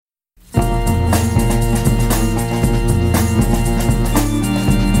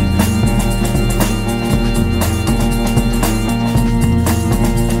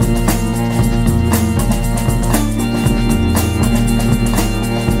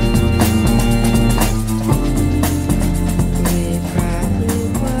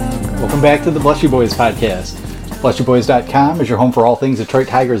Welcome back to the Bless You Boys podcast. BlessYouBoys.com is your home for all things Detroit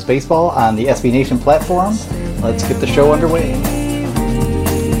Tigers baseball on the SB Nation platform. Let's get the show underway.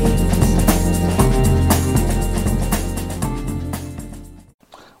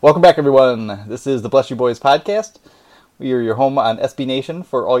 Welcome back, everyone. This is the Bless You Boys podcast. We are your home on SB Nation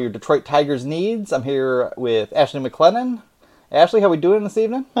for all your Detroit Tigers needs. I'm here with Ashley McLennan. Ashley, how we doing this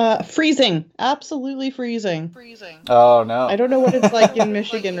evening? Freezing. Absolutely freezing. Oh, no. I don't know what it's like in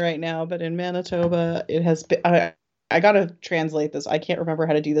Michigan right now, but in Manitoba, it has been... I got to translate this. I can't remember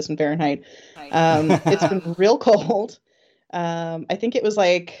how to do this in Fahrenheit. It's been real cold. I think it was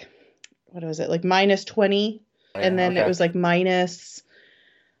like, what was it? Like minus 20. And then it was like minus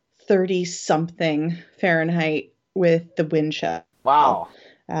 30 something Fahrenheit with the wind chill. Wow.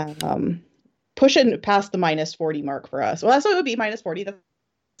 Pushing past the minus 40 mark for us. Well, that's what it would be, minus 40. That's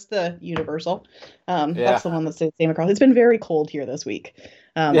the universal. That's the one that's the same across. It's been very cold here this week.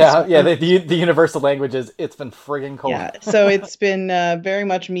 The universal language is it's been friggin' cold. Yeah, so it's been very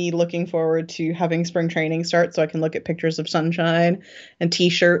much me looking forward to having spring training start so I can look at pictures of sunshine and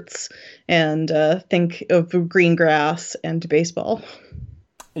T-shirts and think of green grass and baseball.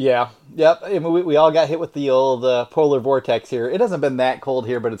 Yeah, yep. I mean, we all got hit with the old polar vortex here. It hasn't been that cold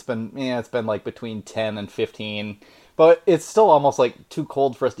here, but it's been like between 10 and 15. But it's still almost like too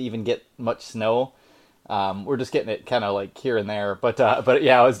cold for us to even get much snow. We're just getting it kind of like here and there. But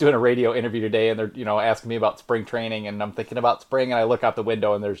yeah, I was doing a radio interview today, and they're asking me about spring training, and I'm thinking about spring, and I look out the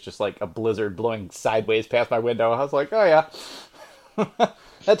window, and there's just like a blizzard blowing sideways past my window. I was like, oh yeah,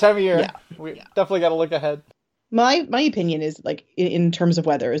 that time of year, we definitely got to look ahead. My opinion is, like, in terms of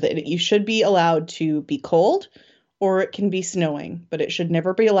weather, is that you should be allowed to be cold or it can be snowing, but it should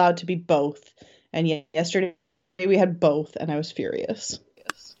never be allowed to be both. And yesterday we had both, and I was furious.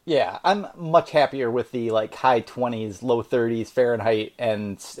 Yeah, I'm much happier with the like high 20s, low 30s Fahrenheit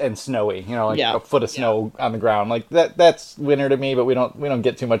and snowy, a foot of snow on the ground. Like that's winter to me, but we don't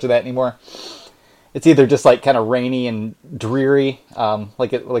get too much of that anymore. It's either just like kind of rainy and dreary,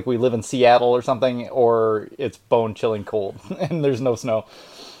 like we live in Seattle or something, or it's bone-chilling cold and there's no snow.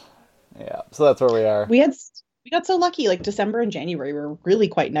 Yeah, so that's where we are. We got so lucky. Like December and January were really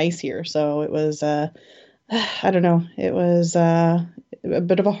quite nice here, so it was I don't know. It was a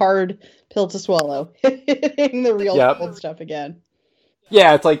bit of a hard pill to swallow, hitting the real cold stuff again.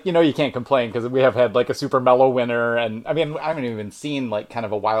 Yeah, it's like, you can't complain because we have had like a super mellow winter, and I mean, I haven't even seen like kind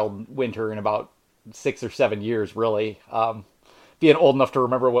of a wild winter in about 6 or 7 years, really. Being old enough to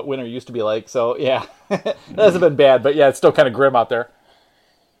remember what winter used to be like. So yeah, that hasn't been bad, but yeah, it's still kind of grim out there.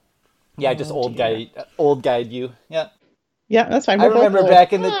 Yeah, just old guy you. Yeah. Yeah, that's fine. I remember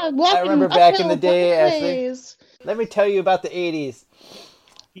back in the day, Ashley. Let me tell you about the 80s.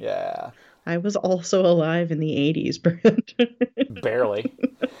 Yeah. I was also alive in the 80s, Brent. Barely.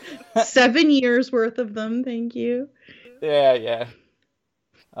 7 years worth of them, thank you. Yeah.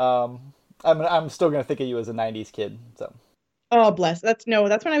 I'm still gonna think of you as a 90s kid. So. Oh, bless. That's when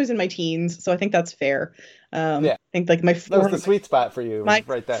I was in my teens, so I think that's fair. I think like that was the sweet spot for you. My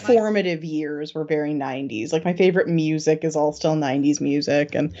right then. Formative years were very 90s. Like my favorite music is all still 90s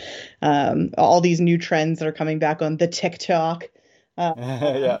music, and all these new trends that are coming back on the TikTok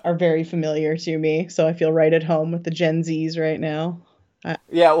are very familiar to me. So I feel right at home with the Gen Zs right now.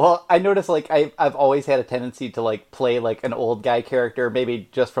 Yeah, well, I noticed like I've always had a tendency to like play like an old guy character, maybe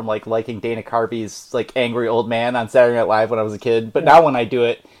just from like liking Dana Carvey's like angry old man on Saturday Night Live when I was a kid. But now when I do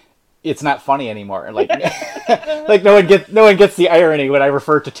it, it's not funny anymore. Like, like no one gets the irony when I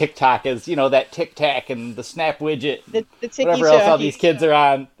refer to TikTok as that Tic Tac and the Snap widget, the whatever else all these kids are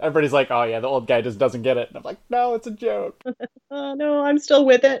on. Everybody's like, oh yeah, the old guy just doesn't get it. And I'm like, no, it's a joke. Oh no, I'm still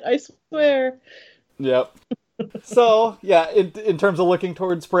with it. I swear. Yep. So yeah, in terms of looking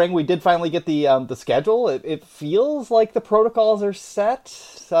towards spring, we did finally get the schedule. It feels like the protocols are set,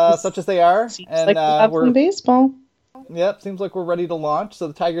 such as they are, and like we're in baseball. Yep, seems like we're ready to launch. So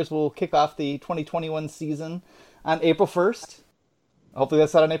the Tigers will kick off the 2021 season on April 1st. Hopefully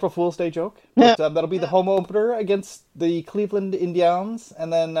that's not an April Fool's Day joke, but that'll be the home opener against the Cleveland Indians,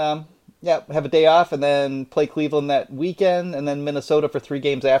 and then have a day off, and then play Cleveland that weekend, and then Minnesota for 3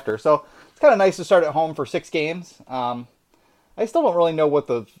 games after. So. Kind of nice to start at home for 6 games. I still don't really know what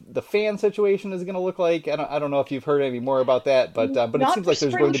the fan situation is going to look like. I don't know if you've heard any more about that, but it seems like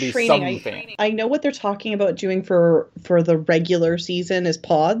there's going to be some fans. I know what they're talking about doing for the regular season is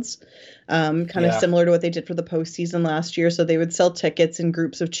pods, kind of similar to what they did for the postseason last year. So they would sell tickets in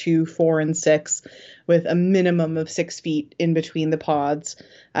groups of 2, 4, and 6, with a minimum of 6 feet in between the pods,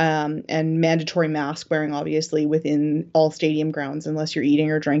 and mandatory mask wearing, obviously, within all stadium grounds unless you're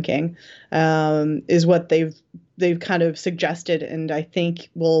eating or drinking, is what they've they've kind of suggested, and I think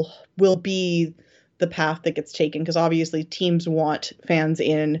will be the path that gets taken, because obviously teams want fans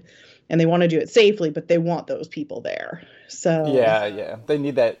in and they want to do it safely, but they want those people there. So yeah, they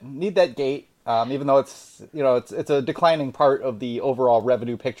need that gate. Even though it's it's a declining part of the overall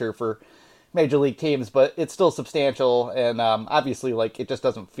revenue picture for major league teams, but it's still substantial, and obviously, like, it just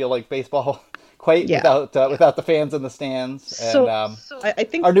doesn't feel like baseball quite without the fans in the stands. So, And I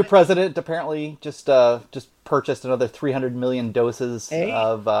think our new president apparently just purchased another 300 million doses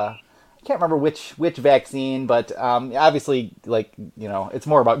of I can't remember which vaccine, but obviously, like, it's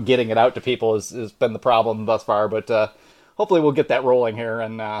more about getting it out to people has been the problem thus far. But hopefully, we'll get that rolling here,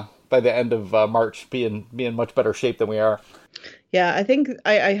 and by the end of March, be in much better shape than we are. Yeah, I think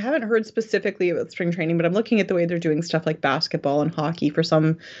I haven't heard specifically about spring training, but I'm looking at the way they're doing stuff like basketball and hockey for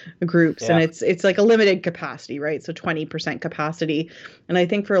some groups, and it's like a limited capacity, right? So 20% capacity. And I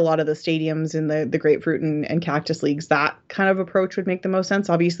think for a lot of the stadiums in the grapefruit and cactus leagues, that kind of approach would make the most sense.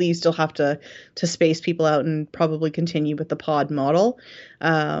 Obviously, you still have to space people out and probably continue with the pod model.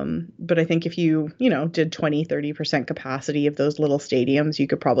 But I think if you did 20-30% capacity of those little stadiums, you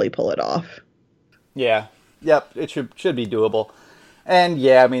could probably pull it off. Yeah. Yep, it should be doable. And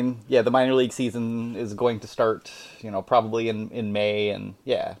the minor league season is going to start, probably in May, and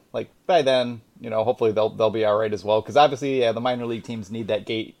like by then, hopefully they'll be all right as well, because obviously, the minor league teams need that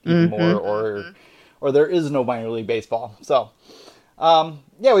gate even more, or there is no minor league baseball. So,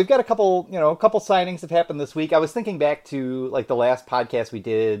 we've got a couple signings have happened this week. I was thinking back to like the last podcast we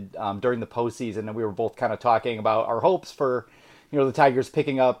did during the postseason, and we were both kind of talking about our hopes for the Tigers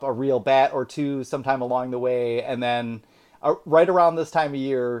picking up a real bat or two sometime along the way, and then right around this time of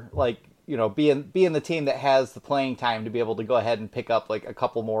year, like, being the team that has the playing time to be able to go ahead and pick up like a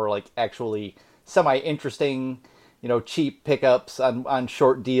couple more like actually semi-interesting, cheap pickups on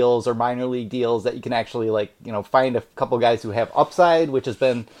short deals or minor league deals that you can actually like, find a couple guys who have upside, which has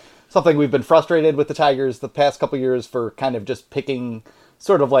been something we've been frustrated with the Tigers the past couple years for kind of just picking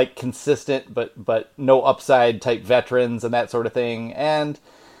sort of like consistent but no upside type veterans and that sort of thing. And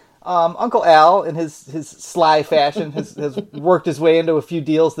Uncle Al, in his sly fashion, has worked his way into a few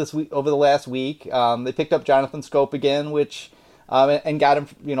deals this week over the last week. They picked up Jonathan Schoop again, which and got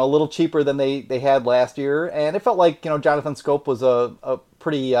him a little cheaper than they had last year. And it felt like Jonathan Schoop was a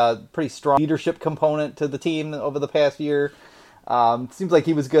pretty strong leadership component to the team over the past year. Seems like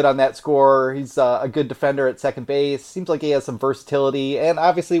he was good on that score. He's a good defender at second base. Seems like he has some versatility, and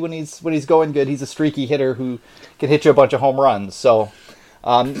obviously when he's going good, he's a streaky hitter who can hit you a bunch of home runs. So,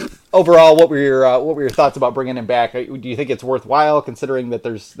 overall, what were your thoughts about bringing him back? Do you think it's worthwhile, considering that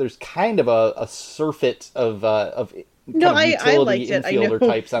there's kind of a surfeit of I liked it. infielder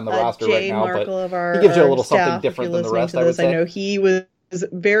types on the roster Jay right now, Markle but he gives you a little staff, something different than the rest. I would say. I know he was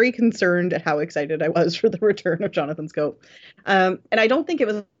very concerned at how excited I was for the return of Jonathan Schoop. And I don't think it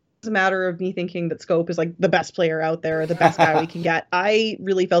was a matter of me thinking that Schoop is like the best player out there, the best guy we can get. I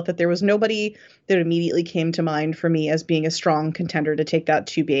really felt that there was nobody that immediately came to mind for me as being a strong contender to take that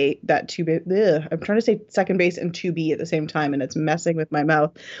 2B. I'm trying to say second base and 2B at the same time, and it's messing with my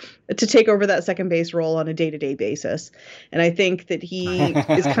mouth. To take over that second base role on a day-to-day basis. And I think that he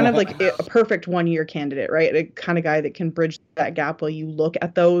is kind of like a perfect one-year candidate, right? A kind of guy that can bridge that gap while you look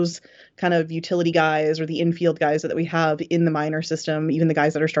at those kind of utility guys or the infield guys that we have in the minor system, even the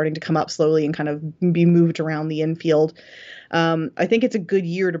guys that are starting to come up slowly and kind of be moved around the infield. I think it's a good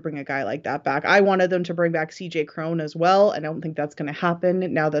year to bring a guy like that back. I wanted them to bring back CJ Cron as well. I don't think that's going to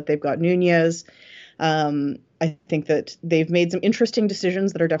happen now that they've got Nunez. I think that they've made some interesting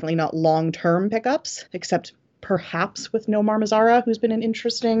decisions that are definitely not long-term pickups, except perhaps with Nomar Mazara, who's been an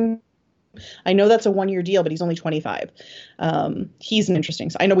interesting. I know that's a one-year deal, but he's only 25. He's an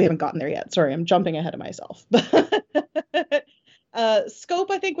interesting. I know we haven't gotten there yet. Sorry, I'm jumping ahead of myself. Schoop,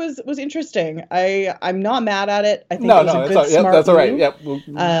 I think, was interesting. I'm not mad at it. I think it was a good, smart that's all right. move.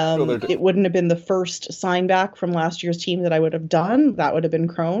 Yep. It wouldn't have been the first sign back from last year's team that I would have done. That would have been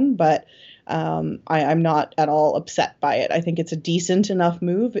Cron, but I'm not at all upset by it. I think it's a decent enough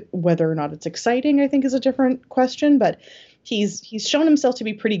move. Whether or not it's exciting, I think, is a different question. But he's shown himself to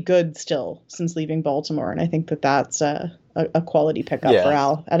be pretty good still since leaving Baltimore, and I think that's a quality pickup for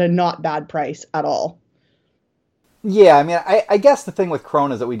Al at a not bad price at all. Yeah, I mean, I guess the thing with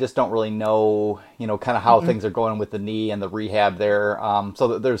Cron is that we just don't really know, kind of how things are going with the knee and the rehab there. So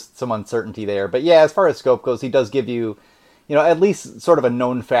that there's some uncertainty there. But yeah, as far as Schoop goes, he does give you, at least sort of a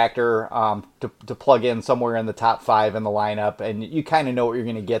known factor to plug in somewhere in the top 5 in the lineup, and you kind of know what you're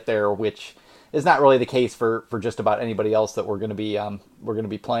going to get there, which is not really the case for just about anybody else that we're going to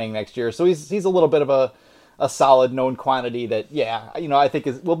be playing next year. So he's a little bit of a a solid known quantity that, I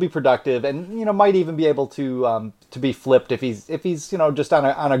think will be productive and, might even be able to be flipped if he's, just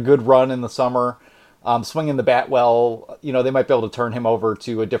on a good run in the summer, swinging the bat well, they might be able to turn him over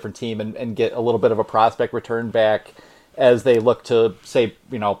to a different team and get a little bit of a prospect return back as they look to, say,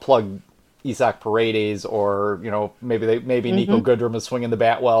 plug Isaac Paredes or, maybe Nico Goodrum is swinging the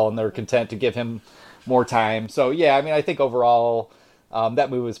bat well and they're content to give him more time. So, I think overall, that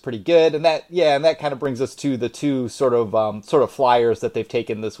move was pretty good, and that kind of brings us to the two sort of flyers that they've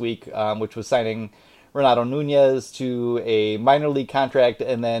taken this week, which was signing Renato Nunez to a minor league contract,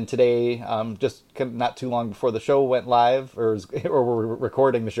 and then today, just not too long before the show went live, or we're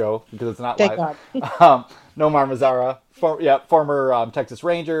recording the show because it's not Thank live. God. Nomar Mazara, former Texas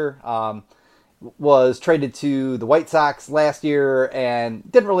Ranger. Was traded to the White Sox last year and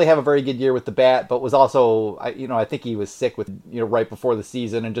didn't really have a very good year with the bat, but was also, I think he was sick with, right before the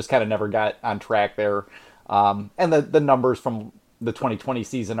season and just kind of never got on track there. And the numbers from the 2020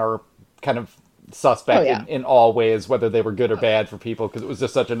 season are kind of suspect in all ways, whether they were good or bad for people, because it was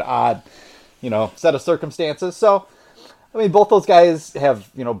just such an odd, set of circumstances. So, both those guys have,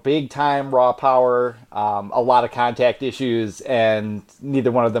 big time raw power, a lot of contact issues, and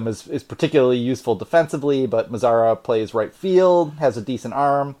neither one of them is particularly useful defensively, but Mazara plays right field, has a decent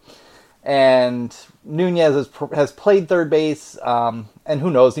arm, and Nunez has played third base, and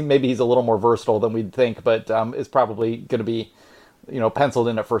who knows, maybe he's a little more versatile than we'd think, but is probably going to be, penciled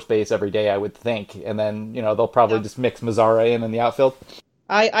in at first base every day, I would think, and then, they'll probably just mix Mazara in the outfield.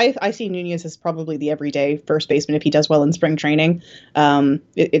 I see Nunez as probably the everyday first baseman if he does well in spring training.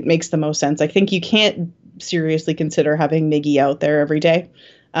 It makes the most sense. I think you can't seriously consider having Miggy out there every day.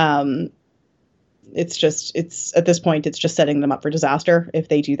 It's at this point, it's just setting them up for disaster. If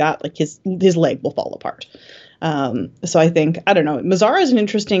they do that, like his leg will fall apart. So I think, I don't know, Mazara is an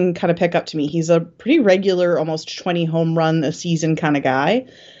interesting kind of pickup to me. He's a pretty regular, almost 20 home run a season kind of guy.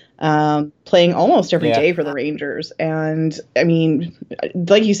 Playing almost every day for the Rangers. And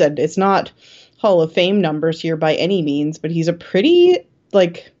like you said, it's not Hall of Fame numbers here by any means, but he's a pretty,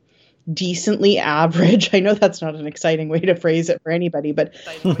 decently average. I know that's not an exciting way to phrase it for anybody, but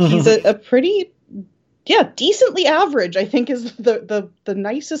he's a pretty, decently average, I think is the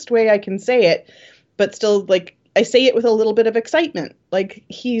nicest way I can say it. But still, I say it with a little bit of excitement.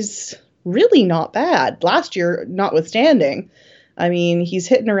 He's really not bad. Last year, notwithstanding. He's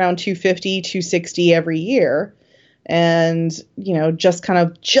hitting around 250, 260 every year. And,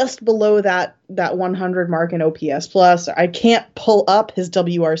 just below that 100 mark in OPS plus. I can't pull up his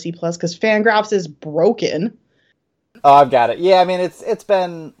WRC plus because Fangraphs is broken. Oh, I've got it. Yeah, it's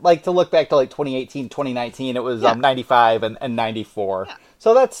been, to look back to, 2018, 2019, it was 95 and 94. Yeah.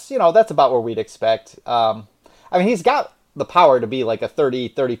 So that's about where we'd expect. He's got the power to be a 30,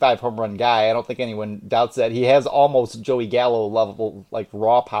 35 home run guy. I don't think anyone doubts that. He has almost Joey Gallo level,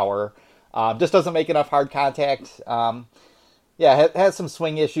 raw power. Just doesn't make enough hard contact. Has some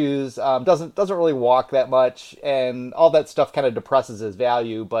swing issues. Doesn't really walk that much, and all that stuff kind of depresses his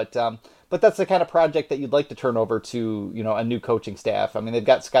value. But that's the kind of project that you'd like to turn over to, a new coaching staff. They've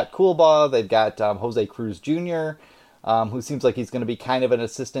got Scott Coolbaugh, they've got Jose Cruz Jr., who seems like he's going to be kind of an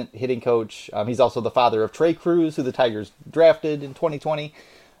assistant hitting coach. He's also the father of Trey Cruz, who the Tigers drafted in 2020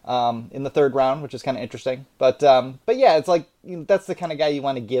 in the third round, which is kind of interesting. But it's that's the kind of guy you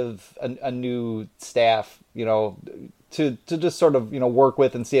want to give a new staff, to just sort of, work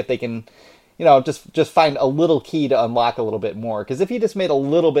with and see if they can, just find a little key to unlock a little bit more. Because if he just made a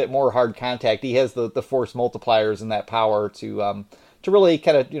little bit more hard contact, he has the force multipliers and that power to really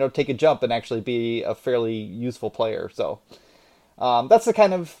kind of, take a jump and actually be a fairly useful player. So that's the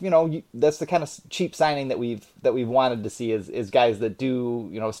kind of, that's the kind of cheap signing that we've wanted to see is guys that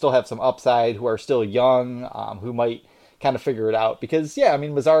do, still have some upside, who are still young, who might kind of figure it out. Because,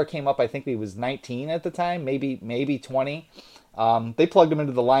 Mazara came up, I think he was 19 at the time, maybe 20. They plugged him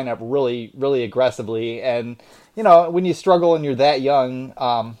into the lineup really, really aggressively. And, when you struggle and you're that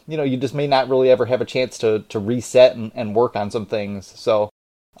young, you just may not really ever have a chance to reset and work on some things. So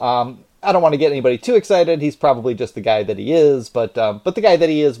I don't want to get anybody too excited. He's probably just the guy that he is. But the guy that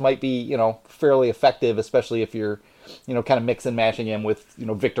he is might be, fairly effective, especially if you're, kind of mix and matching him with,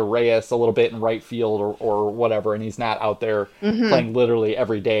 Victor Reyes a little bit in right field or whatever. And he's not out there playing literally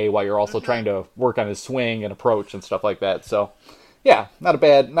every day while you're also trying to work on his swing and approach and stuff like that. So, not a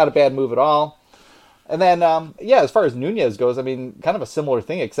bad move at all. And then, as far as Nunez goes, kind of a similar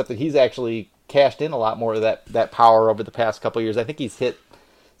thing, except that he's actually cashed in a lot more of that power over the past couple of years. I think he's hit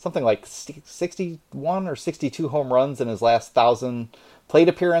something like 61 or 62 home runs in his last 1,000 plate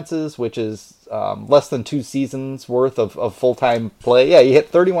appearances, which is less than 2 seasons worth of full-time play. Yeah, he hit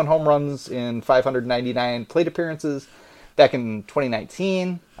 31 home runs in 599 plate appearances back in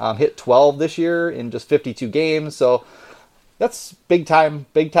 2019. Hit 12 this year in just 52 games. So that's big time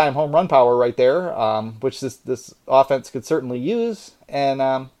home run power right there, which this offense could certainly use.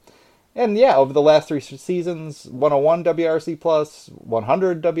 And yeah, over the last 3 seasons, 101 WRC plus,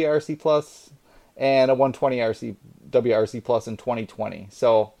 100 WRC plus, and a 120 WRC plus in 2020.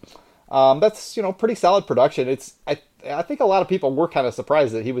 So that's pretty solid production. I think a lot of people were kind of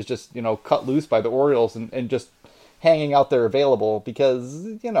surprised that he was just cut loose by the Orioles and just hanging out there available,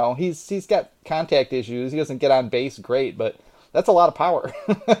 because he's got contact issues. He doesn't get on base great, but that's a lot of power.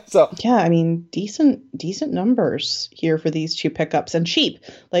 So yeah, I mean, decent numbers here for these 2 pickups, and cheap.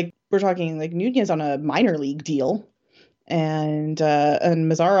 Like, we're talking like Nunez on a minor league deal, and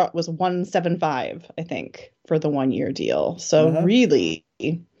Mazara was $175, I think, for the 1-year deal. So really,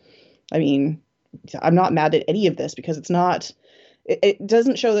 I mean, I'm not mad at any of this, because it's not. It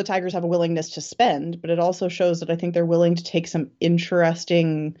doesn't show the Tigers have a willingness to spend, but it also shows that I think they're willing to take some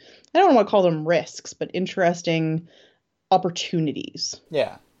interesting, I don't want to call them risks, but interesting opportunities.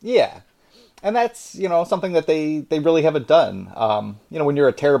 Yeah. And that's, something that they really haven't done. When you're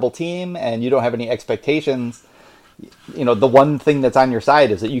a terrible team and you don't have any expectations, the one thing that's on your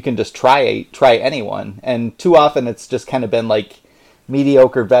side is that you can just try anyone. And too often it's just kind of been like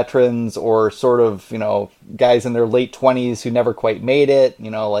mediocre veterans, or sort of, guys in their late 20s who never quite made it,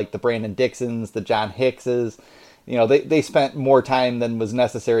 like the Brandon Dixons, the John Hickses. They spent more time than was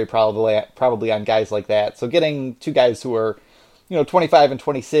necessary probably on guys like that. So getting 2 guys who are, 25 and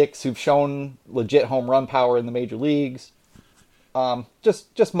 26, who've shown legit home run power in the major leagues,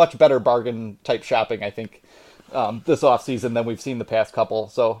 just much better bargain type shopping, I think, this offseason than we've seen the past couple.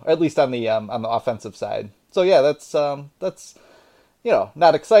 So at least on the offensive side. So yeah, that's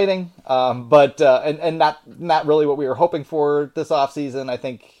not exciting, but and not really what we were hoping for this offseason.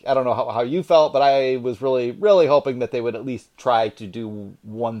 I don't know how you felt, but I was really, really hoping that they would at least try to do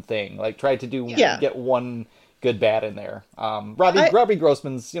one thing, like try to get one good bat in there. Robbie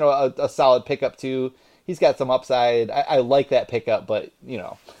Grossman's, a solid pickup too. He's got some upside. I like that pickup, but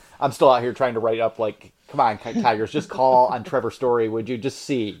I'm still out here trying to write up like, come on, Tigers, just call on Trevor Story, would you?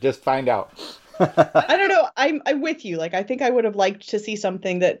 Just find out. I don't know. I'm with you. Like, I think I would have liked to see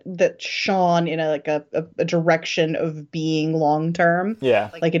something that shone in a direction of being long term.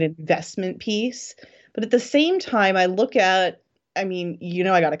 Yeah. Like an investment piece. But at the same time, I look at, I mean,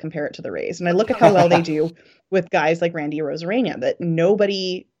 I got to compare it to the Rays, and I look at how well they do with guys like Randy Arozarena that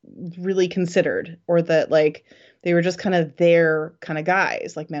nobody really considered, or that like they were just kind of their kind of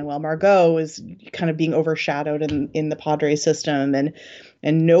guys. Like Manuel Margot is kind of being overshadowed in the Padres system, and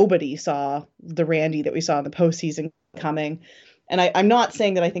nobody saw the Randy that we saw in the postseason coming. And I'm not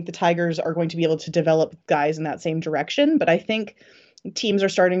saying that I think the Tigers are going to be able to develop guys in that same direction, but I think teams are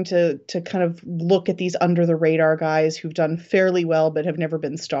starting to kind of look at these under the radar guys who've done fairly well but have never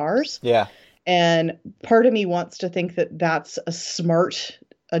been stars. Yeah. And part of me wants to think that that's a smart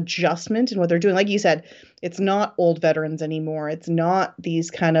adjustment in what they're doing. Like you said, it's not old veterans anymore. It's not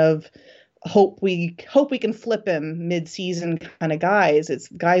these kind of hope we can flip him mid-season kind of guys. It's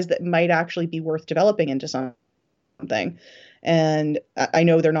guys that might actually be worth developing into something. And I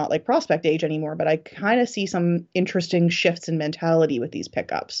know they're not like prospect age anymore, but I kind of see some interesting shifts in mentality with these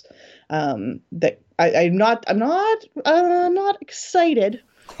pickups. That I'm not excited,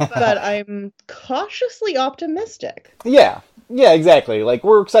 but I'm cautiously optimistic. Yeah, exactly. Like,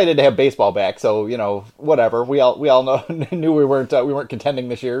 we're excited to have baseball back, so whatever. We all knew we weren't contending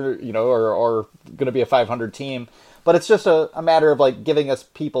this year, or going to be a 500 team. But it's just a matter of like giving us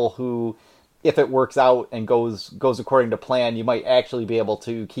people who, if it works out and goes according to plan, you might actually be able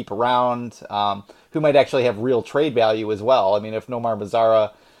to keep around, who might actually have real trade value as well. I mean, if Nomar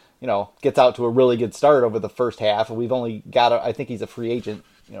Mazara, gets out to a really good start over the first half, and we've only got I think he's a free agent,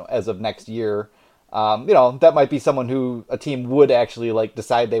 as of next year. That might be someone who a team would actually like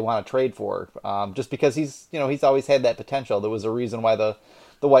decide they want to trade for, just because he's always had that potential. There was a reason why the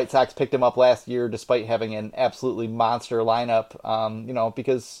White Sox picked him up last year, despite having an absolutely monster lineup.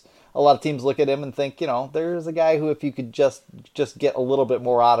 Because a lot of teams look at him and think, there's a guy who, if you could just get a little bit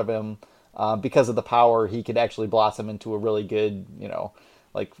more out of him, because of the power, he could actually blossom into a really good,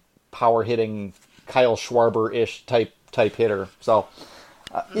 like power hitting Kyle Schwarber-ish type hitter. So.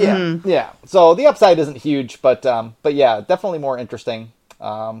 Yeah. So the upside isn't huge, but yeah, definitely more interesting.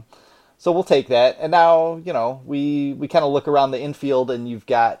 So we'll take that. And now, we kind of look around the infield, and you've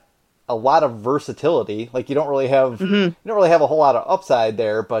got a lot of versatility. Like you don't really have a whole lot of upside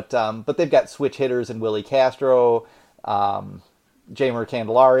there, but they've got switch hitters in Willie Castro, Jamer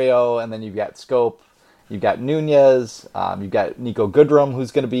Candelario, and then you've got Scope. You've got Nunez. You've got Nico Goodrum,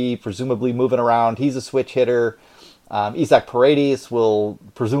 who's going to be presumably moving around. He's a switch hitter. Isaac Paredes will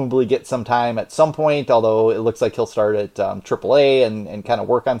presumably get some time at some point, although it looks like he'll start at AAA and kind of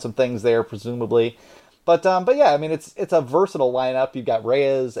work on some things there, presumably. But yeah, I mean, it's a versatile lineup. You've got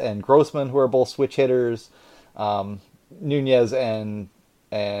Reyes and Grossman, who are both switch hitters. Nunez and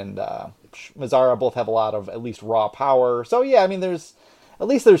Mazara both have a lot of at least raw power. So yeah, I mean, there's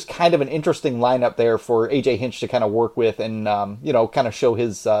kind of an interesting lineup there for AJ Hinch to kind of work with and kind of show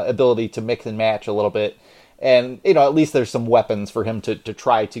his ability to mix and match a little bit. And, at least there's some weapons for him to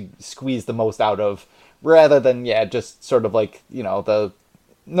try to squeeze the most out of, rather than, just sort of like,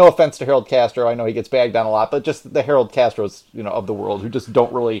 no offense to Harold Castro, I know he gets bagged on a lot, but just the Harold Castros, of the world, who just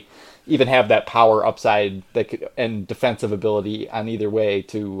don't really even have that power upside and defensive ability on either way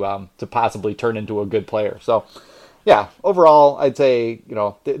to possibly turn into a good player. So, yeah, overall, I'd say,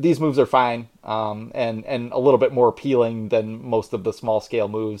 these moves are fine, and a little bit more appealing than most of the small-scale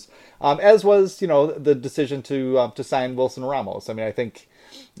moves, as was, the decision to sign Wilson Ramos. I mean, I think,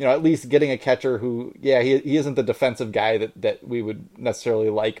 at least getting a catcher who, he isn't the defensive guy that we would necessarily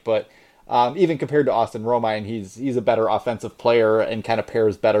like, but even compared to Austin Romine, he's a better offensive player and kind of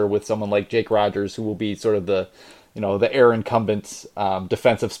pairs better with someone like Jake Rogers, who will be sort of the heir incumbent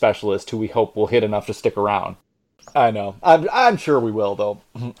defensive specialist who we hope will hit enough to stick around. I know. I'm sure we will, though.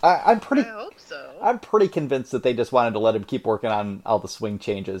 I hope so. I'm pretty convinced that they just wanted to let him keep working on all the swing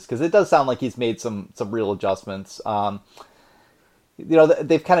changes, because it does sound like he's made some real adjustments.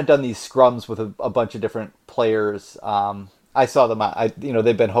 They've kind of done these scrums with a bunch of different players. I saw them.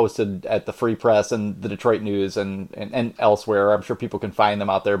 They've been hosted at the Free Press and the Detroit News and elsewhere. I'm sure people can find them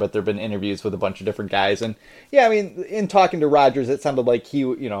out there, but there've been interviews with a bunch of different guys. And yeah, I mean, in talking to Rogers, it sounded like he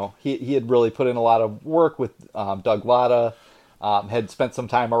had really put in a lot of work with Doug Latta. Had spent some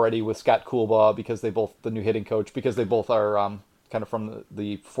time already with Scott Coolbaugh because the new hitting coach, because they both are kind of from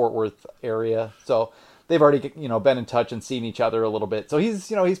the Fort Worth area. So they've already been in touch and seen each other a little bit. So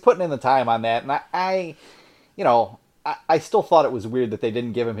he's putting in the time on that, and I still thought it was weird that they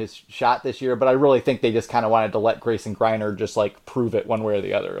didn't give him his shot this year, but I really think they just kind of wanted to let Grayson Greiner just like prove it one way or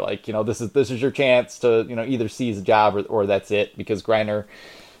the other. Like, this is your chance to, either seize a job or that's it, because Greiner,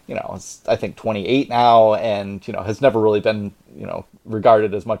 is, I think 28 now and, has never really been,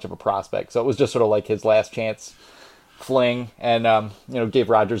 regarded as much of a prospect. So it was just sort of like his last chance fling and, gave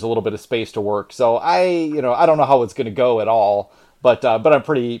Rogers a little bit of space to work. So I don't know how it's going to go at all. But I'm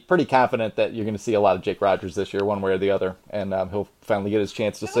pretty confident that you're going to see a lot of Jake Rogers this year, one way or the other, and he'll finally get his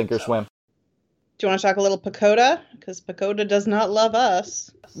chance to sink or swim. Do you want to talk a little Pacoda? Because Pacoda does not love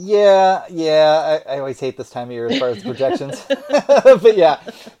us. Yeah. I always hate this time of year as far as projections. But yeah,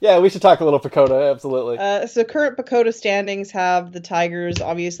 we should talk a little Pacoda, absolutely. So current Pacoda standings have the Tigers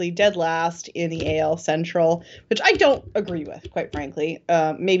obviously dead last in the AL Central, which I don't agree with, quite frankly.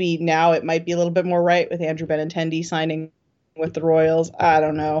 Maybe now it might be a little bit more right with Andrew Benintendi signing with the Royals. I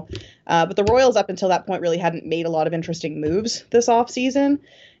don't know. But the Royals up until that point really hadn't made a lot of interesting moves this offseason.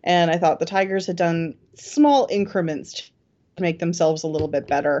 And I thought the Tigers had done small increments to make themselves a little bit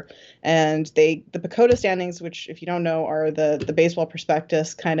better. And the Pacoda standings, which if you don't know are the baseball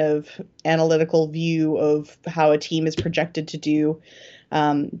prospectus kind of analytical view of how a team is projected to do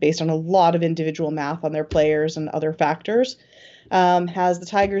based on a lot of individual math on their players and other factors. Has the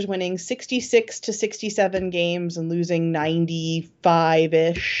Tigers winning 66 to 67 games and losing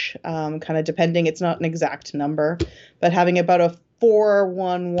 95-ish, kind of depending. It's not an exact number, but having about a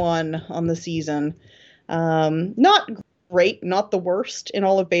 4.11 on the season. Not great, not the worst in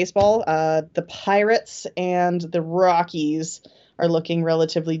all of baseball. The Pirates and the Rockies are looking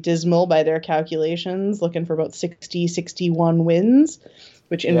relatively dismal by their calculations, looking for about 60, 61 wins,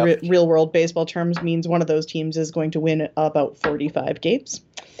 which in real-world baseball terms means one of those teams is going to win about 45 games.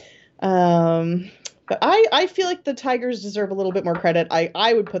 But I feel like the Tigers deserve a little bit more credit.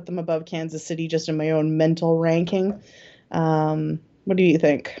 I would put them above Kansas City just in my own mental ranking. What do you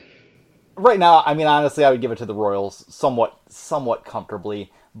think? Right now, I mean, honestly, I would give it to the Royals somewhat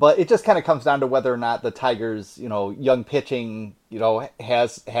comfortably. But it just kind of comes down to whether or not the Tigers, young pitching,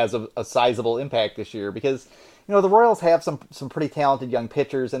 has a sizable impact this year, because the Royals have some pretty talented young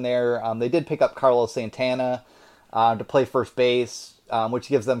pitchers in there. They did pick up Carlos Santana to play first base, which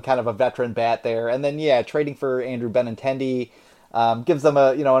gives them kind of a veteran bat there. And then, trading for Andrew Benintendi gives them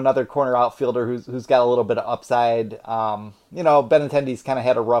another corner outfielder who's got a little bit of upside. Benintendi's kind of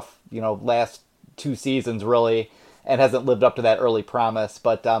had a rough, last two seasons really. and hasn't lived up to that early promise.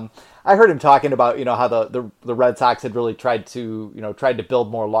 But I heard him talking about, how the Red Sox had really tried to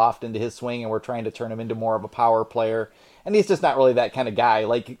build more loft into his swing, and were trying to turn him into more of a power player. And he's just not really that kind of guy.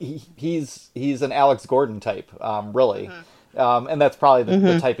 Like he's an Alex Gordon type, really. And that's probably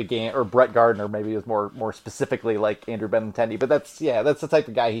the type of game, or Brett Gardner maybe is more specifically like Andrew Benintendi. But that's the type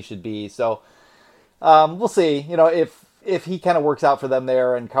of guy he should be. So we'll see. If he kind of works out for them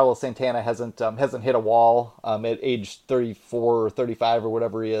there, and Carlos Santana hasn't hit a wall at age 34 or 35 or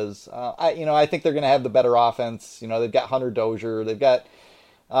whatever he is, I think they're going to have the better offense. They've got Hunter Dozier, they've got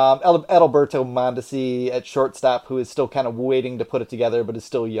Adalberto Mondesi at shortstop, who is still kind of waiting to put it together, but is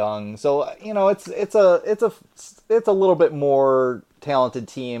still young. So it's a little bit more talented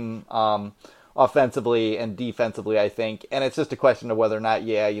team offensively and defensively, I think. And it's just a question of whether or not,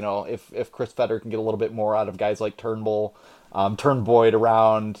 if Chris Fetter can get a little bit more out of guys like Turnbull, turn Boyd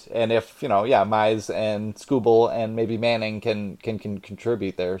around, and if, Mize and Skubal and maybe Manning can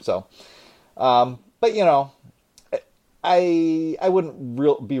contribute there. So, but, I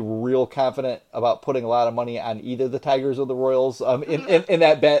wouldn't be real confident about putting a lot of money on either the Tigers or the Royals in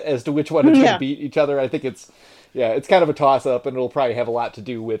that bet as to which one is going to beat each other. I think it's kind of a toss-up, and it'll probably have a lot to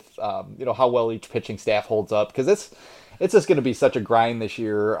do with how well each pitching staff holds up, because it's just going to be such a grind this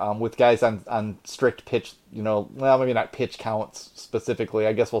year with guys on strict pitch, well, maybe not pitch counts specifically.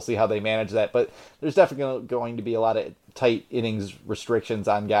 I guess we'll see how they manage that, but there's definitely going to be a lot of tight innings restrictions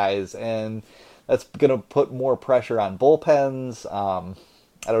on guys, and that's going to put more pressure on bullpens.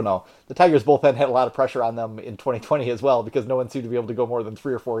 I don't know. The Tigers bullpen had a lot of pressure on them in 2020 as well, because no one seemed to be able to go more than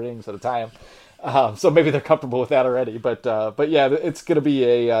 3 or 4 innings at a time. So maybe they're comfortable with that already. But yeah, it's going to be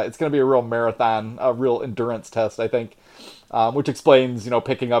a real marathon, a real endurance test, I think, which explains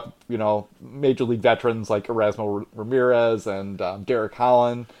picking up major league veterans like Erasmo Ramirez and Derek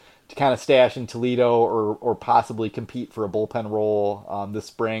Holland to kind of stash in Toledo, or possibly compete for a bullpen role this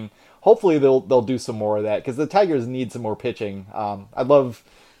spring. Hopefully they'll do some more of that, because the Tigers need some more pitching. I'd love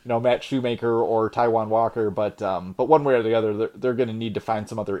Matt Shoemaker or Taijuan Walker, but one way or the other, they're going to need to find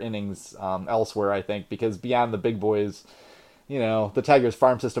some other innings elsewhere, I think, because beyond the big boys, the Tigers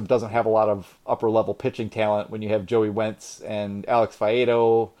farm system doesn't have a lot of upper level pitching talent when you have Joey Wentz and Alex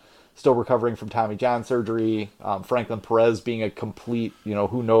Faedo still recovering from Tommy John surgery, Franklin Perez being a complete,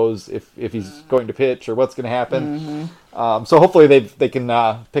 who knows if he's going to pitch or what's going to happen. So hopefully they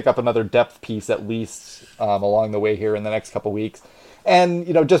can pick up another depth piece at least along the way here in the next couple weeks. And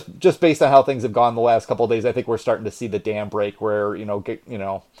just based on how things have gone the last couple of days, I think we're starting to see the dam break, where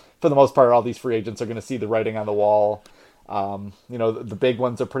for the most part all these free agents are going to see the writing on the wall. The big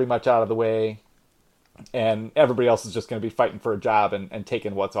ones are pretty much out of the way, and everybody else is just going to be fighting for a job and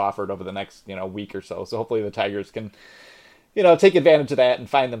taking what's offered over the next week or so. So hopefully the Tigers can take advantage of that and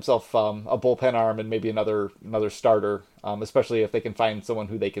find themselves a bullpen arm and maybe another starter, especially if they can find someone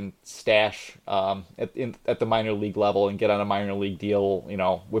who they can stash at the minor league level and get on a minor league deal,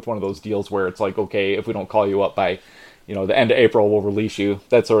 with one of those deals where it's like, okay, if we don't call you up by the end of April, we'll release you,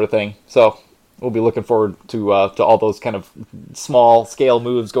 that sort of thing. So we'll be looking forward to all those kind of small scale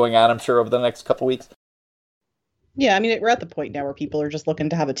moves going on, I'm sure, over the next couple weeks. Yeah, I mean, we're at the point now where people are just looking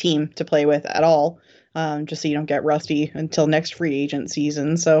to have a team to play with at all, just so you don't get rusty until next free agent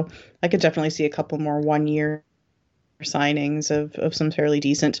season. So I could definitely see a couple more 1-year signings of some fairly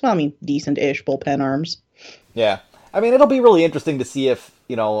decent, decent-ish bullpen arms. Yeah. I mean, it'll be really interesting to see if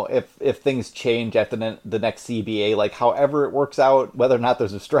things change at the next CBA, like however it works out, whether or not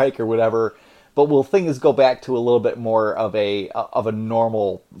there's a strike or whatever. But will things go back to a little bit more of a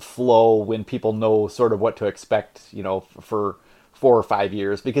normal flow when people know sort of what to expect, for 4 or 5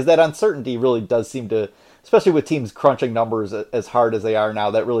 years? Because that uncertainty really does seem to, especially with teams crunching numbers as hard as they are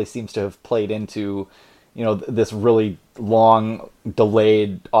now, that really seems to have played into, this really long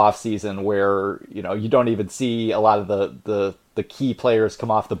delayed off season where, you don't even see a lot of the key players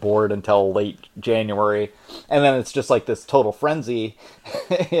come off the board until late January. And then it's just like this total frenzy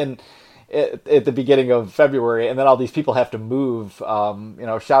and at the beginning of February, and then all these people have to move.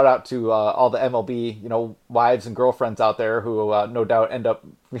 Shout out to all the MLB, wives and girlfriends out there who no doubt end up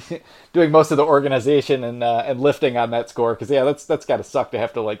doing most of the organization and lifting on that score. Because that's got to suck to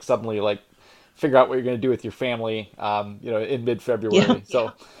have to suddenly figure out what you're going to do with your family, in mid-February.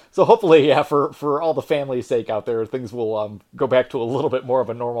 Yeah. So hopefully, for all the family's sake out there, things will go back to a little bit more of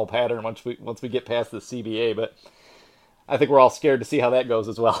a normal pattern once we get past the CBA. But I think we're all scared to see how that goes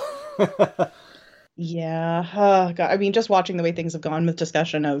as well. Yeah. God. I mean, just watching the way things have gone with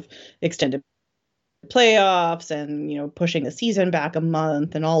discussion of extended playoffs and, pushing the season back a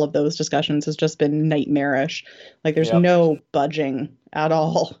month and all of those discussions has just been nightmarish. There's no budging at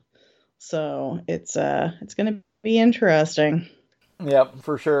all. So it's going to Be interesting. Yep,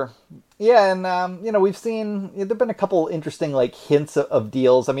 for sure. Yeah, and we've seen there've been a couple interesting like hints of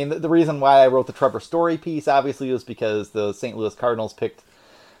deals. I mean, the reason why I wrote the Trevor Story piece obviously was because the St. Louis Cardinals picked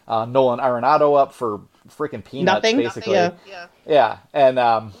Nolan Arenado up for freaking peanuts, Nothing. basically. Yeah. Yeah, and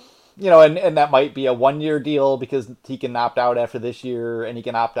and that might be a 1 year deal because he can opt out after this year and he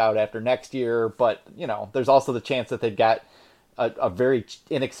can opt out after next year. But there's also the chance that they've got a very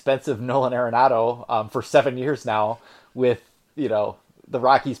inexpensive Nolan Arenado for 7 years now, with the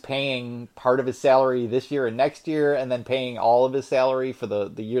Rockies paying part of his salary this year and next year, and then paying all of his salary for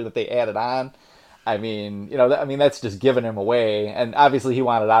the year that they added on. I mean, that's just giving him away, and obviously he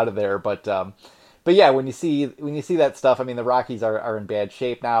wanted out of there, but yeah, when you see that stuff, I mean, the Rockies are in bad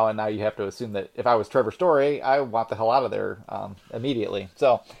shape now, and now you have to assume that if I was Trevor Story, I want the hell out of there immediately.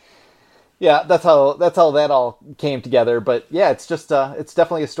 So yeah, that's how that all came together. But yeah, it's just it's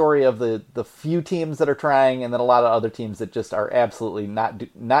definitely a story of the few teams that are trying, and then a lot of other teams that just are absolutely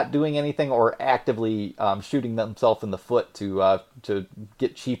not doing anything or actively shooting themselves in the foot to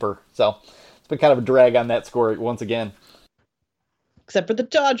get cheaper. So it's been kind of a drag on that score once again. Except for the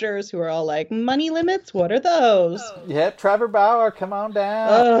Dodgers, who are all like, money limits? What are those? Yeah, Trevor Bauer, come on down.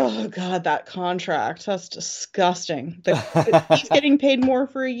 Oh, God, that contract. That's disgusting. He's getting paid more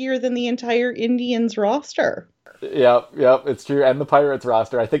for a year than the entire Indians roster. Yep, it's true. And the Pirates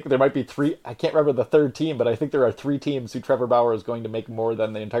roster. I think there might be three. I can't remember the third team, but I think there are three teams who Trevor Bauer is going to make more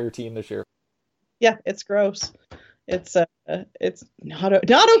than the entire team this year. Yeah, it's gross. It's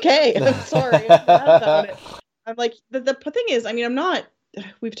not okay. I'm sorry. I'm mad about it. I'm like, the thing is, I mean,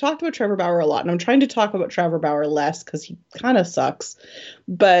 we've talked about Trevor Bauer a lot, and I'm trying to talk about Trevor Bauer less because he kind of sucks.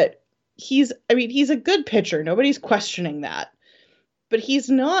 But he's a good pitcher. Nobody's questioning that. But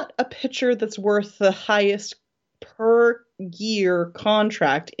he's not a pitcher that's worth the highest per year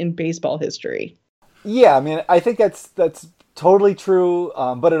contract in baseball history. Yeah, I mean, I think that's totally true,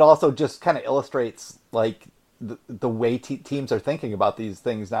 but it also just kind of illustrates like the way teams are thinking about these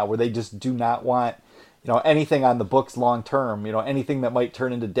things now, where they just do not want anything on the books long term, anything that might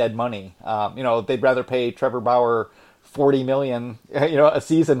turn into dead money. They'd rather pay Trevor Bauer $40 million, a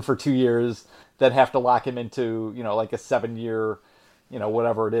season for 2 years than have to lock him into, like a 7 year,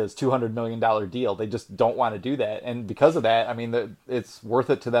 whatever it is, $200 million deal. They just don't want to do that. And because of that, I mean, it's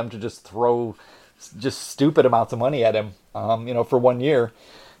worth it to them to just throw just stupid amounts of money at him, for 1 year.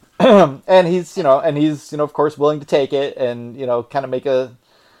 and he's of course willing to take it and, kind of make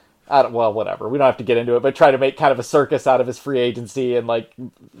whatever. We don't have to get into it, but try to make kind of a circus out of his free agency, and like,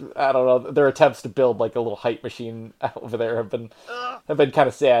 I don't know, their attempts to build like a little hype machine over there have been kind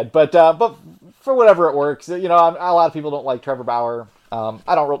of sad. But for whatever it works, a lot of people don't like Trevor Bauer.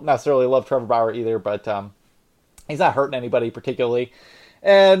 I don't necessarily love Trevor Bauer either, but he's not hurting anybody particularly,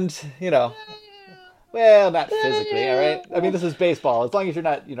 and well, not physically, all right. I mean, this is baseball. As long as you're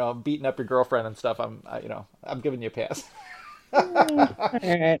not, beating up your girlfriend and stuff, I'm giving you a pass. All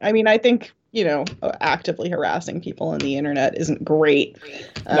right. I mean, I think, actively harassing people on the internet isn't great.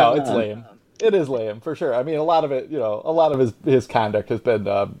 No, it's lame. It is lame, for sure. I mean, a lot of it, a lot of his conduct has been,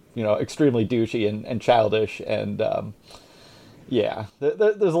 extremely douchey and childish, and yeah,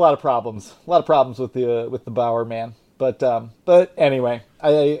 there's a lot of problems. A lot of problems with the Bauer man. But anyway,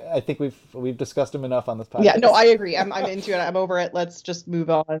 I think we've discussed him enough on this podcast. Yeah, no, I agree. I'm into it. I'm over it. Let's just move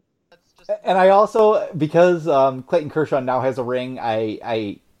on. And I also, because Clayton Kershaw now has a ring,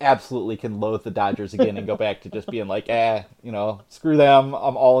 I absolutely can loathe the Dodgers again and go back to just being like, screw them.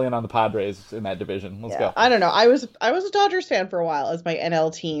 I'm all in on the Padres in that division. Let's go. I don't know. I was a Dodgers fan for a while as my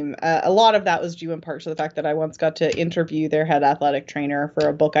NL team. A lot of that was due in part to the fact that I once got to interview their head athletic trainer for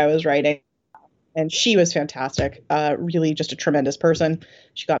a book I was writing. And she was fantastic, really just a tremendous person.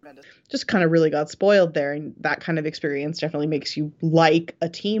 She just kind of really got spoiled there. And that kind of experience definitely makes you like a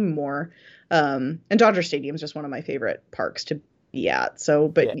team more. And Dodger Stadium is just one of my favorite parks to be at. So,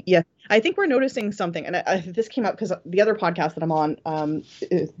 but yeah, I think we're noticing something. And this came up because the other podcast that I'm on,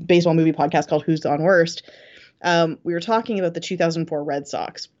 baseball movie podcast called Who's on Worst, we were talking about the 2004 Red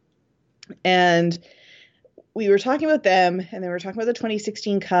Sox. And we were talking about them, and then we were talking about the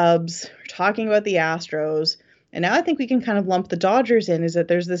 2016 Cubs. We're talking about the Astros. And now I think we can kind of lump the Dodgers in, is that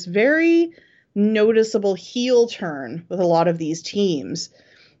there's this very noticeable heel turn with a lot of these teams,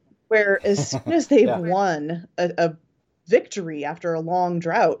 where as soon as they've won a victory after a long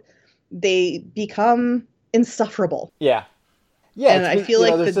drought, they become insufferable. Yeah. And I feel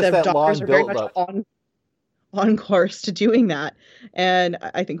like the Dodgers are very much on course to doing that. And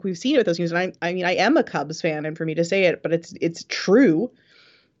I think we've seen it with those teams. And I mean, I am a Cubs fan, and for me to say it, but it's true.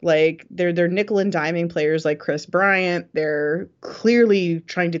 Like, they're nickel and diming players like Chris Bryant. They're clearly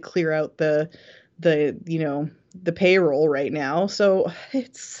trying to clear out the the payroll right now. So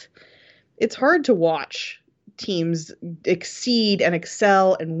it's hard to watch teams exceed and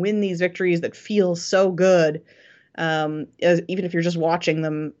excel and win these victories that feel so good. Even if you're just watching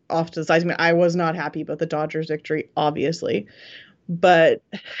them off to the sides. I mean, I was not happy about the Dodgers victory, obviously, but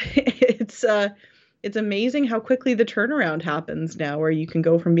it's amazing how quickly the turnaround happens now, where you can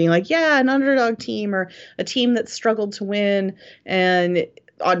go from being like, yeah, an underdog team or a team that struggled to win, and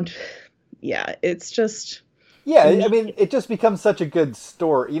it's just. Yeah, I mean, it just becomes such a good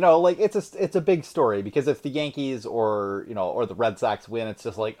story. Like it's a big story, because if the Yankees or the Red Sox win, it's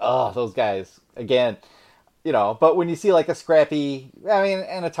just like, oh, those guys again. But when you see like a scrappy, I mean,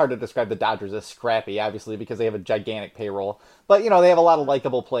 and it's hard to describe the Dodgers as scrappy, obviously, because they have a gigantic payroll. But, they have a lot of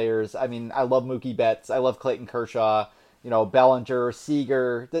likable players. I mean, I love Mookie Betts. I love Clayton Kershaw, Bellinger,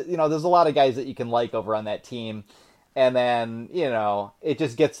 Seager. There's a lot of guys that you can like over on that team. And then, it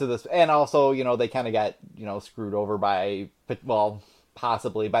just gets to this. And also, they kind of got, screwed over by, well,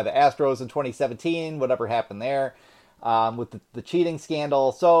 possibly by the Astros in 2017, whatever happened there. With the cheating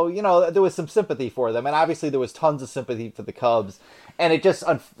scandal. So, there was some sympathy for them. And obviously there was tons of sympathy for the Cubs. And it just,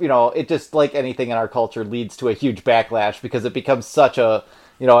 it just, like anything in our culture, leads to a huge backlash, because it becomes such a,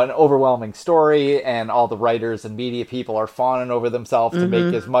 an overwhelming story, and all the writers and media people are fawning over themselves to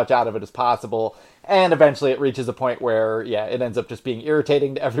make as much out of it as possible. And eventually it reaches a point where, it ends up just being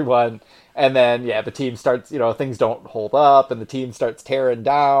irritating to everyone. And then, the team starts, things don't hold up, and the team starts tearing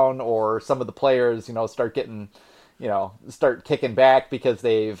down, or some of the players, start getting... start kicking back because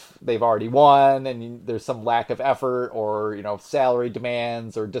they've already won, and there's some lack of effort, or, salary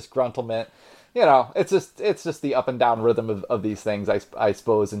demands or disgruntlement. It's just the up and down rhythm of these things, I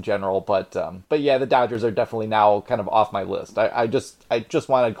suppose, in general. But yeah, the Dodgers are definitely now kind of off my list. I just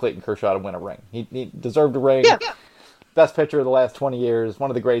wanted Clayton Kershaw to win a ring. He deserved a ring. Yeah. Best pitcher of the last 20 years,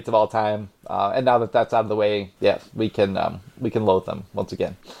 one of the greats of all time. And now that that's out of the way, yes, we can loathe them once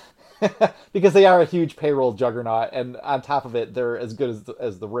again. Because they are a huge payroll juggernaut, and on top of it, they're as good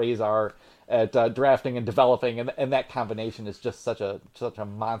as the Rays are at drafting and developing, and that combination is just such a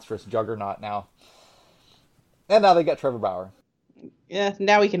monstrous juggernaut now. And now they got Trevor Bauer. Yeah,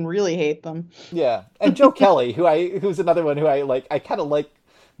 now we can really hate them. Yeah, and Joe Kelly, who's another one who I like. I kind of like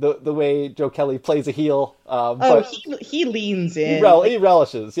the way Joe Kelly plays a heel. But he leans in. He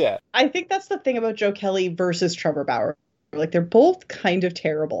relishes. Yeah, I think that's the thing about Joe Kelly versus Trevor Bauer. Like, they're both kind of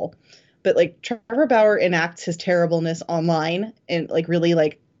terrible, but like Trevor Bauer enacts his terribleness online and like really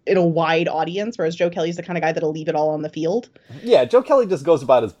like in a wide audience, whereas Joe Kelly's the kind of guy that'll leave it all on the field. Yeah, Joe Kelly just goes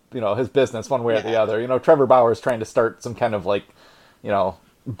about his his business one way or the other. Trevor Bauer is trying to start some kind of like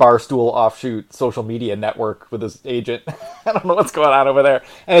Barstool offshoot social media network with his agent. I don't know what's going on over there,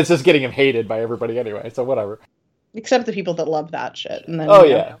 and it's just getting him hated by everybody anyway. So whatever. Except the people that love that shit, and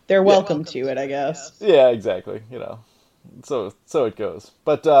then they're welcome to it, I guess. Yeah, exactly. So it goes.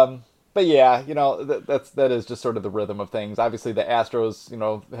 But yeah, that is just sort of the rhythm of things. Obviously, the Astros,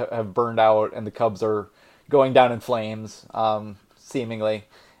 have burned out, and the Cubs are going down in flames, seemingly.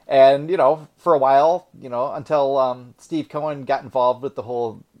 And for a while, until Steve Cohen got involved with the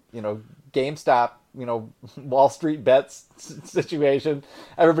whole, GameStop, Wall Street bets situation,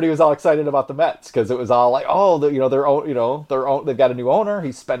 everybody was all excited about the Mets, because it was all like, oh, they've got a new owner,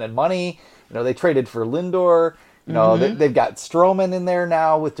 he's spending money, they traded for Lindor. They've got Stroman in there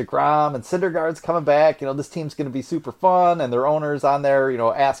now with DeGrom, and Syndergaard's coming back. This team's going to be super fun, and their owner's on there,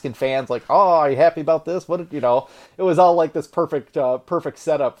 asking fans like, "Oh, are you happy about this?" It was all like this perfect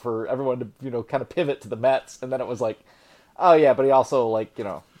setup for everyone to kind of pivot to the Mets, and then it was like, oh yeah, but he also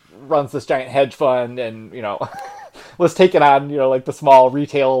runs this giant hedge fund, and was taking on like the small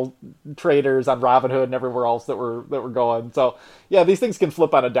retail traders on Robinhood and everywhere else that were going. So yeah, these things can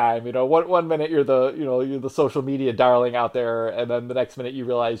flip on a dime. One minute you're the social media darling out there, and then the next minute you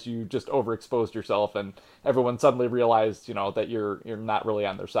realize you just overexposed yourself, and everyone suddenly realized that you're not really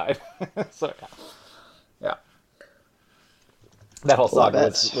on their side. So yeah. That whole saga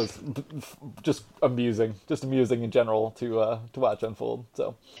was just amusing in general to watch unfold.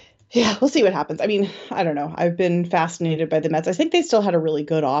 So. Yeah, we'll see what happens. I mean, I don't know. I've been fascinated by the Mets. I think they still had a really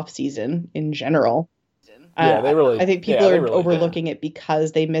good offseason in general. Yeah, they really. I think people are really overlooking it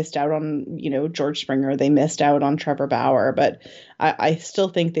because they missed out on, George Springer. They missed out on Trevor Bauer. But I still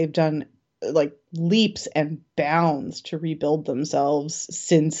think they've done like leaps and bounds to rebuild themselves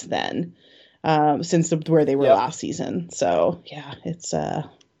since then, where they were last season. So yeah, it's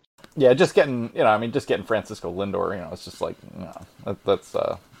yeah, just getting Francisco Lindor. It's just like that's.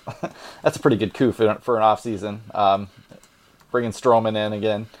 That's a pretty good coup for an off season. Bringing Stroman in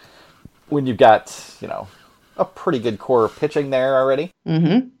again when you've got a pretty good core pitching there already.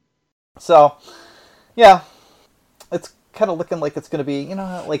 Mm-hmm. So yeah, kind of looking like it's going to be,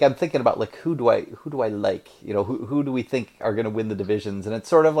 like I'm thinking about like who do I like, who do we think are going to win the divisions, and it's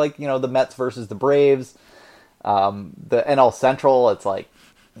sort of like the Mets versus the Braves, the NL Central. It's like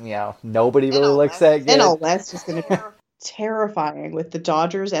nobody really likes that game. NL West is going to be terrifying with the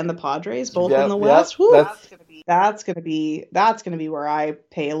Dodgers and the Padres both in the West. That's going to be where I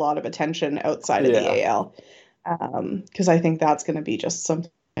pay a lot of attention outside of the AL, because I think that's going to be just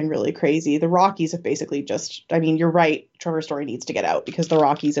something really crazy. The Rockies have basically you're right, Trevor Story needs to get out because the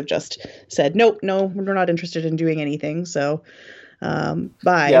Rockies have just said no, we're not interested in doing anything, so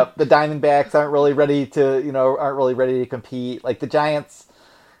bye. Yep, the Diamondbacks aren't really ready to compete. Like the Giants,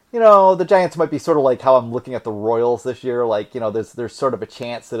 the Giants might be sort of like how I'm looking at the Royals this year. Like, there's sort of a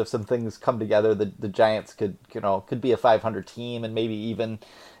chance that if some things come together, the Giants could be a 500 team, and maybe even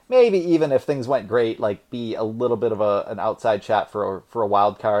if things went great, like be a little bit of an outside shot for a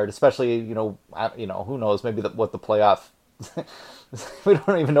wild card, especially, who knows, maybe what the playoff, we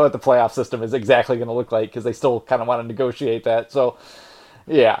don't even know what the playoff system is exactly going to look like because they still kind of want to negotiate that. So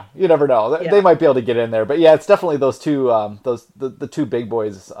yeah, you never know. They might be able to get in there, but yeah, it's definitely those two, the two big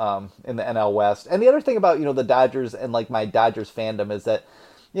boys in the NL West. And the other thing about the Dodgers and like my Dodgers fandom is that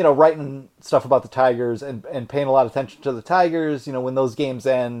writing stuff about the Tigers and paying a lot of attention to the Tigers. When those games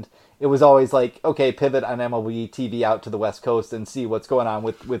end, it was always like, okay, pivot on MLB TV out to the West Coast and see what's going on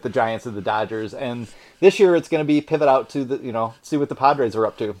with the Giants and the Dodgers. And this year it's going to be pivot out to the see what the Padres are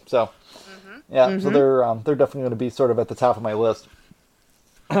up to. So so they're definitely going to be sort of at the top of my list.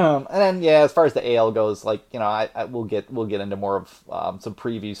 And then, as far as the AL goes, like, we'll get into more of some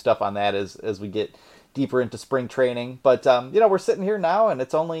preview stuff on that as we get deeper into spring training. But, we're sitting here now, and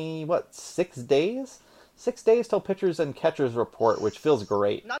it's only, 6 days? 6 days till pitchers and catchers report, which feels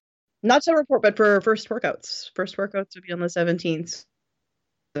great. Not to report, but for first workouts. First workouts will be on the 17th.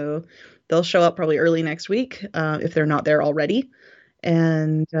 So they'll show up probably early next week, if they're not there already.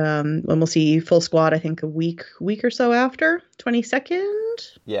 And when we'll see full squad, I think a week or so after, 22nd.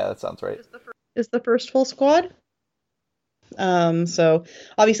 Yeah, that sounds right. Is the first full squad. So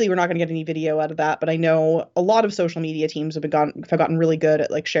obviously we're not going to get any video out of that, but I know a lot of social media teams have gotten really good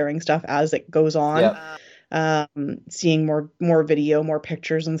at like sharing stuff as it goes on. Yep. Seeing more video, more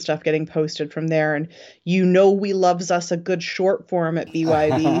pictures and stuff getting posted from there. And we loves us a good short form at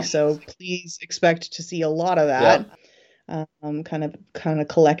BYB, so please expect to see a lot of that. Yep. Kind of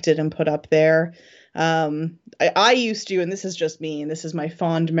collected and put up there. I used to, and this is just me, and this is my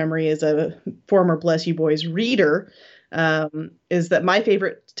fond memory as a former Bless You Boys reader, is that my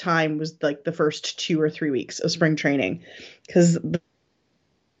favorite time was like the first 2 or 3 weeks of spring training, because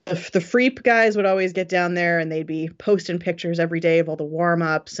the Freep guys would always get down there and they'd be posting pictures every day of all the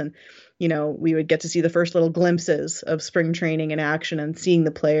warm-ups, and we would get to see the first little glimpses of spring training in action and seeing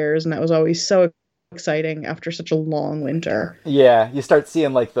the players, and that was always so exciting after such a long winter. Yeah, you start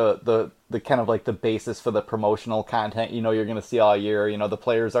seeing like the kind of like the basis for the promotional content you're going to see all year. The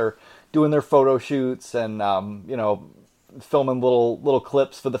players are doing their photo shoots and filming little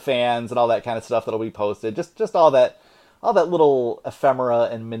clips for the fans and all that kind of stuff that'll be posted. Just all that little ephemera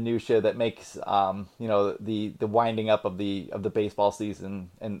and minutia that makes the winding up of the baseball season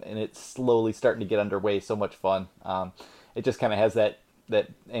and it's slowly starting to get underway so much fun. It just kind of has that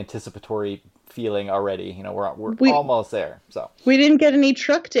anticipatory feeling already. We're almost there. So we didn't get any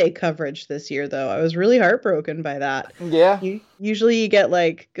truck day coverage this year, though. I was really heartbroken by that. Yeah. Usually you get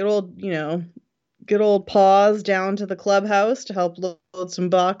like good old Paws down to the clubhouse to help load some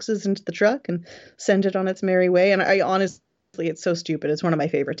boxes into the truck and send it on its merry way. And I honestly, it's so stupid. It's one of my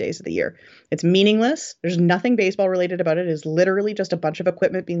favorite days of the year. It's meaningless. There's nothing baseball related about it. It is literally just a bunch of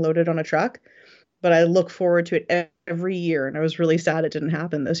equipment being loaded on a truck. But I look forward to it every year, and I was really sad it didn't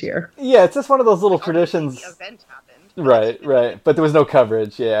happen this year. Yeah, it's just one of those little traditions. The event happened. Right. But there was no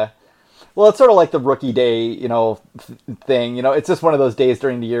coverage, yeah. Well, it's sort of like the rookie day, thing. It's just one of those days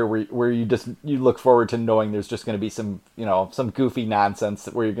during the year where you look forward to knowing there's just going to be some goofy nonsense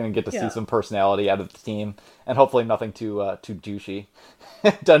where you're going to get to see some personality out of the team, and hopefully nothing too douchey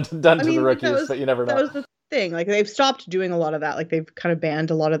done to the rookies, but you never know. That was the thing. Like, they've stopped doing a lot of that. Like, they've kind of banned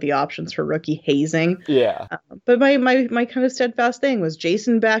a lot of the options for rookie hazing. Yeah. But my kind of steadfast thing was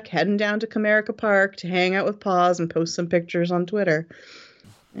Jason Beck heading down to Comerica Park to hang out with Paws and post some pictures on Twitter.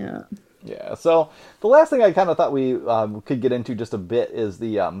 Yeah. Yeah. So the last thing I kind of thought we could get into just a bit is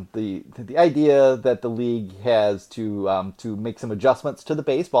the idea that the league has to make some adjustments to the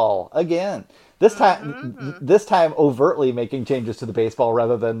baseball again. This time overtly making changes to the baseball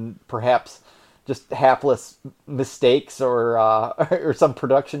rather than perhaps just hapless mistakes or some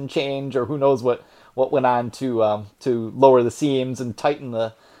production change or who knows what went on to lower the seams and tighten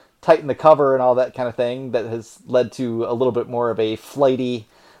the tighten the cover and all that kind of thing that has led to a little bit more of a flighty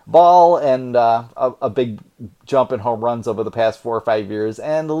ball and a big jump in home runs over the past 4 or 5 years.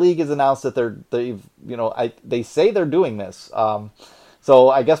 And the league has announced that they say they're doing this. So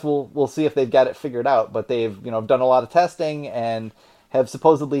I guess we'll see if they've got it figured out. But they've done a lot of testing and have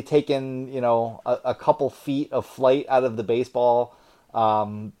supposedly taken a couple feet of flight out of the baseball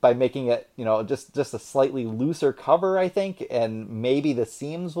by making it just a slightly looser cover, I think, and maybe the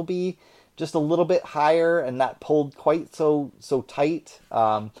seams will be just a little bit higher and not pulled quite so tight.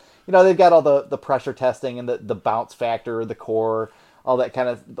 They've got all the pressure testing and the bounce factor, the core, all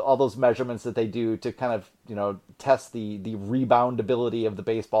those measurements that they do to kind of test the reboundability of the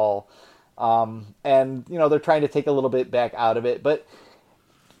baseball. And they're trying to take a little bit back out of it, but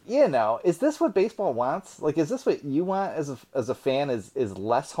is this what baseball wants? Like, is this what you want as a fan? Is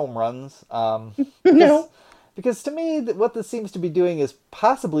less home runs? No. Because to me, what this seems to be doing is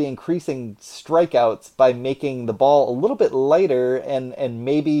possibly increasing strikeouts by making the ball a little bit lighter and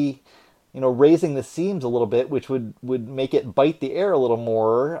maybe, raising the seams a little bit, which would make it bite the air a little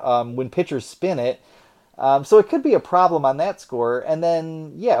more when pitchers spin it. So it could be a problem on that score. And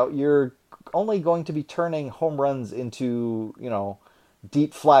then, you're only going to be turning home runs into,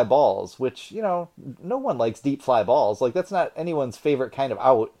 deep fly balls, which, no one likes deep fly balls. Like, that's not anyone's favorite kind of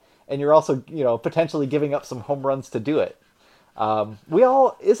out. And you're also, potentially giving up some home runs to do it.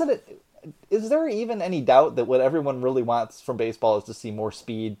 Is there even any doubt that what everyone really wants from baseball is to see more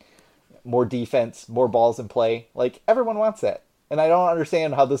speed, more defense, more balls in play? Like, everyone wants that. And I don't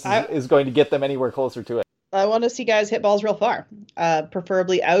understand how this is going to get them anywhere closer to it. I want to see guys hit balls real far,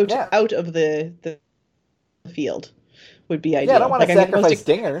 preferably out of the field would be ideal. Yeah, I don't want to sacrifice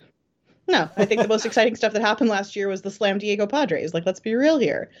Dinger. No, I think the most exciting stuff that happened last year was the Slam Diego Padres. Like, let's be real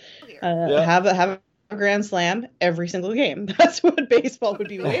here. Have a grand slam every single game. That's what baseball would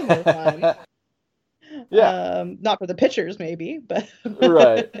be way more fun. Not for the pitchers, maybe, but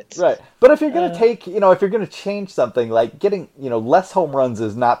right. But if you're gonna if you're gonna change something, like getting less home runs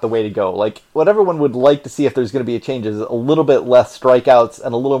is not the way to go. Like, what everyone would like to see if there's gonna be a change is a little bit less strikeouts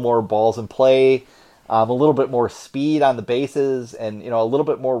and a little more balls in play. A little bit more speed on the bases, and a little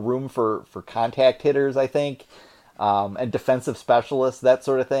bit more room for contact hitters, I think, and defensive specialists, that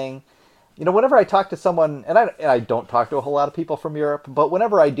sort of thing. Whenever I talk to someone, and I don't talk to a whole lot of people from Europe, but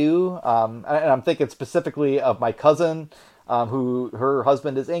whenever I do, and I'm thinking specifically of my cousin, who her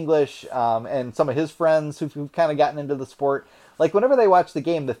husband is English, and some of his friends who've kind of gotten into the sport. Like, whenever they watch the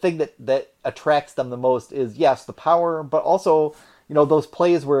game, the thing that attracts them the most is, yes, the power, but also those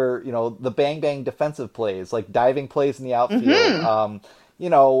plays where, the bang defensive plays, like diving plays in the outfield,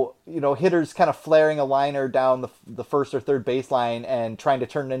 hitters kind of flaring a liner down the first or third baseline and trying to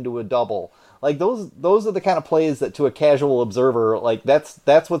turn it into a double. Like, those are the kind of plays that, to a casual observer, like,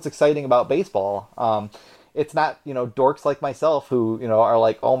 that's what's exciting about baseball. It's not, dorks like myself who, are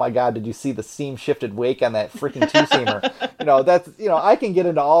like, oh my God, did you see the seam shifted wake on that freaking two-seamer? That's, I can get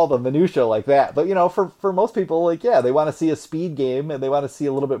into all the minutia like that. But, for most people, like, yeah, they want to see a speed game and they want to see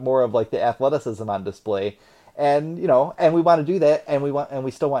a little bit more of, like, the athleticism on display. And, and we want to do that, and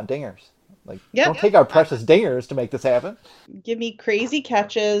we still want dingers. Like, don't take our precious dingers to make this happen. Give me crazy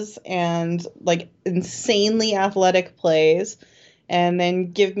catches and, like, insanely athletic plays, and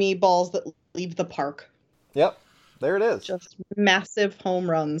then give me balls that leave the park. Yep, there it is. Just massive home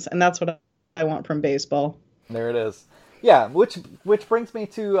runs, and that's what I want from baseball. There it is. Yeah, which brings me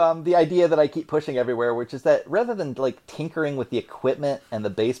to the idea that I keep pushing everywhere, which is that rather than, like, tinkering with the equipment and the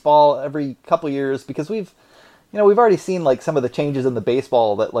baseball every couple years, because we've already seen, like, some of the changes in the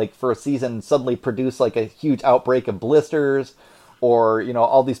baseball that, like, for a season suddenly produce, like, a huge outbreak of blisters, or,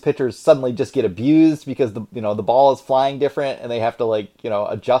 all these pitchers suddenly just get abused because the ball is flying different and they have to, like,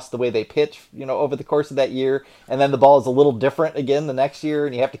 adjust the way they pitch, over the course of that year. And then the ball is a little different again the next year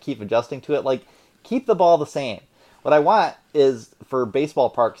and you have to keep adjusting to it. Like, keep the ball the same. What I want is for baseball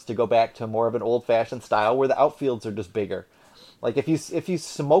parks to go back to more of an old-fashioned style where the outfields are just bigger. Like, if you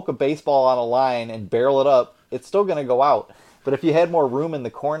smoke a baseball on a line and barrel it up, it's still going to go out. But if you had more room in the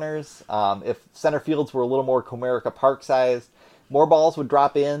corners, if center fields were a little more Comerica Park sized, more balls would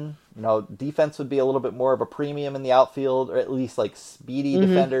drop in. Defense would be a little bit more of a premium in the outfield, or at least, like, speedy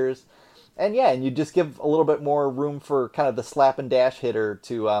defenders. And you just give a little bit more room for kind of the slap and dash hitter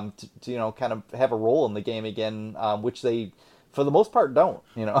to kind of have a role in the game again, which they, for the most part, don't.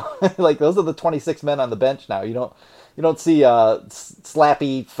 Like, those are the 26 men on the bench now. You don't see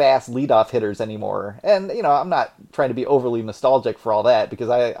slappy, fast leadoff hitters anymore. And I'm not trying to be overly nostalgic for all that, because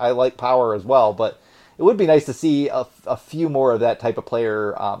I like power as well, but it would be nice to see a few more of that type of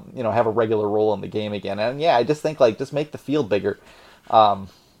player, have a regular role in the game again. And I just think, like, just make the field bigger.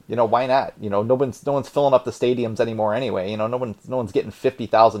 why not? No one's filling up the stadiums anymore anyway. No one's getting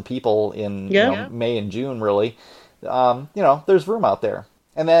 50,000 people in May and June really. There's room out there.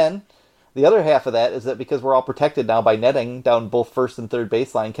 And then the other half of that is that because we're all protected now by netting down both first and third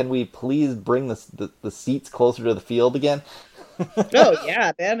baseline, can we please bring the seats closer to the field again? Oh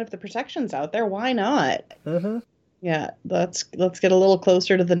yeah, man! If the protection's out there, why not? Mm-hmm. Yeah, let's get a little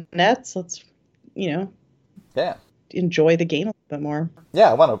closer to the nets. Let's, enjoy the game a little bit more.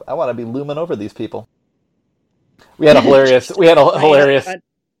 Yeah, I want to be looming over these people. We had a hilarious.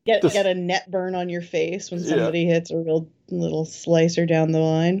 Get a net burn on your face when somebody hits a real little slicer down the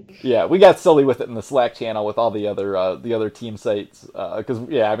line. Yeah, we got silly with it in the Slack channel with all the other team sites because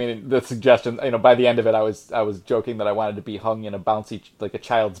the suggestion, by the end of it, I was joking that I wanted to be hung in a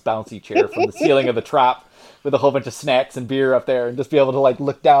child's bouncy chair from the ceiling of the Trop with a whole bunch of snacks and beer up there and just be able to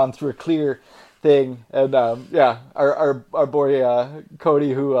look down through a clear thing. And our boy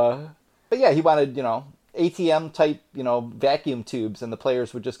Cody who he wanted ATM type, vacuum tubes, and the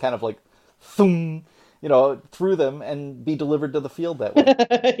players would just kind of thump, through them and be delivered to the field that way.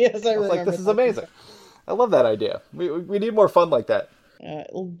 Yes, I remember. This is amazing. I love that idea. We need more fun like that.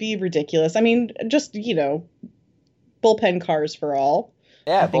 It'll be ridiculous. I mean, just, bullpen cars for all.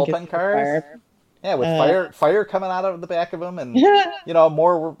 Yeah, bullpen cars. Yeah, with fire coming out of the back of them, and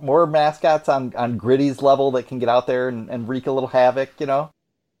more mascots on Gritty's level that can get out there and wreak a little havoc.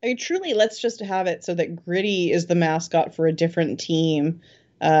 I mean, truly, let's just have it so that Gritty is the mascot for a different team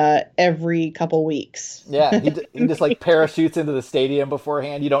every couple weeks. Yeah, he just parachutes into the stadium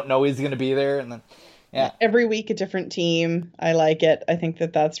beforehand. You don't know he's going to be there, and then every week a different team. I like it. I think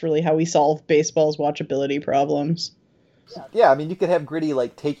that's really how we solve baseball's watchability problems. Yeah, I mean, you could have Gritty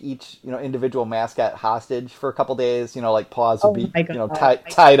take each individual mascot hostage for a couple days. Paws would be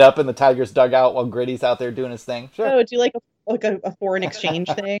tied up in the Tigers dugout while Gritty's out there doing his thing. Sure. Oh, do you a foreign exchange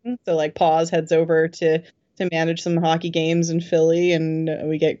thing? So Paws heads over to manage some hockey games in Philly, and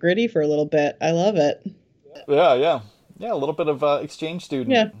we get Gritty for a little bit. I love it. Yeah. A little bit of exchange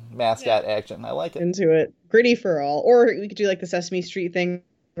student mascot action. I like it. Into it. Gritty for all. Or we could do the Sesame Street thing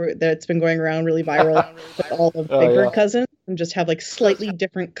that's been going around really viral with all of Big Bird cousins, and just have slightly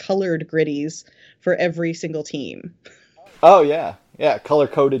different colored Gritties for every single team. Oh yeah,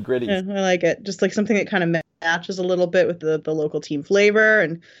 color-coded Gritties. Yeah, I like it. Just something that kind of matches a little bit with the local team flavor,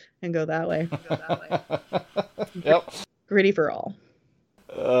 and go that way. Yep. Gritty for all.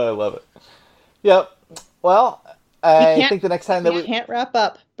 I love it. Yep. Well, I think the next time that we can't wrap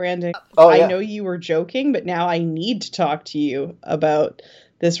up, Brandon. I know you were joking, but now I need to talk to you about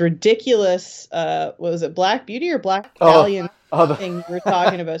this ridiculous, what was it, Black Beauty or Black Stallion thing we're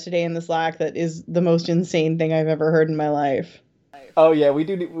talking about today in the Slack that is the most insane thing I've ever heard in my life. Oh yeah, we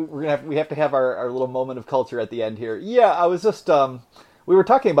have to have our little moment of culture at the end here. Yeah, I was just we were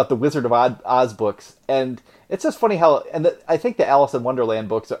talking about the Wizard of Oz books, and it's just funny how, I think the Alice in Wonderland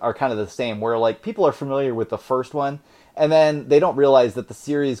books are kind of the same, where people are familiar with the first one, and then they don't realize that the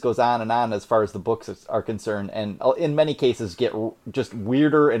series goes on and on as far as the books are concerned, and in many cases get just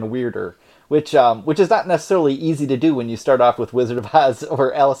weirder and weirder, which is not necessarily easy to do when you start off with Wizard of Oz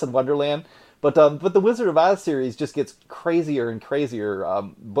or Alice in Wonderland. But the Wizard of Oz series just gets crazier and crazier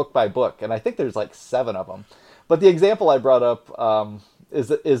book by book, and I think there's 7 of them. But the example I brought up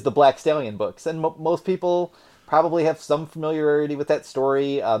is the Black Stallion books, and most people probably have some familiarity with that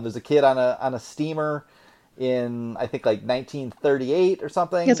story. There's a kid on a steamer in, I think, 1938 or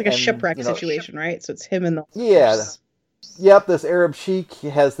something. It's a shipwreck situation, right? So it's him and the horse. Yep, this Arab sheik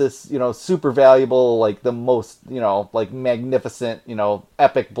has this, super valuable, the most, magnificent,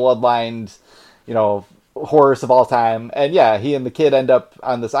 epic bloodlined, horse of all time. And yeah, he and the kid end up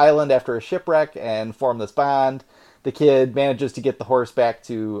on this island after a shipwreck and form this bond. The kid manages to get the horse back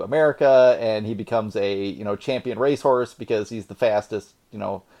to America, and he becomes a, champion racehorse because he's the fastest,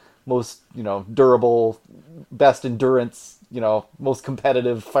 most, durable, best endurance, most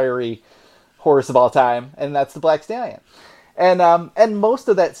competitive, fiery horse of all time, and that's the Black Stallion. And most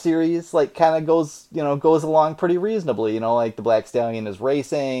of that series kind of goes along pretty reasonably. The Black Stallion is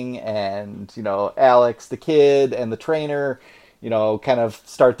racing, and Alex the kid and the trainer kind of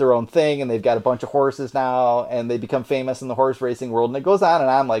start their own thing, and they've got a bunch of horses now, and they become famous in the horse racing world, and it goes on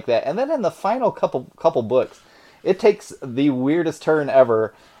and on like that. And then in the final couple books, it takes the weirdest turn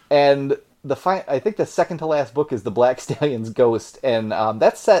ever, and I think the second to last book is the Black Stallion's ghost, and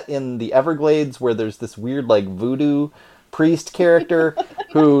that's set in the Everglades, where there's this weird voodoo priest character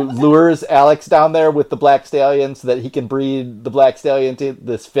who lures Alex down there with the Black Stallion so that he can breed the Black Stallion to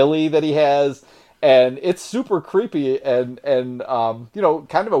this filly that he has. And it's super creepy and kind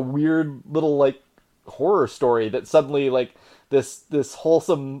of a weird little horror story that suddenly this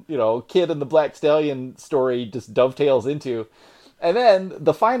wholesome, kid and the Black Stallion story just dovetails into. And then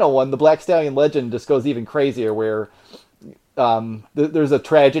the final one, the Black Stallion legend, just goes even crazier, where there's a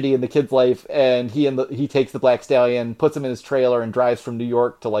tragedy in the kid's life, and he takes the Black Stallion, puts him in his trailer, and drives from New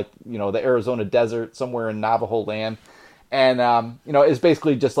York to the Arizona desert somewhere in Navajo land, and is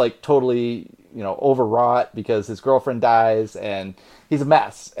basically just like totally overwrought because his girlfriend dies, and he's a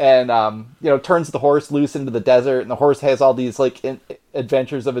mess, and turns the horse loose into the desert, and the horse has all these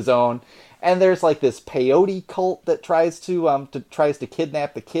adventures of his own. And there's like this peyote cult that tries to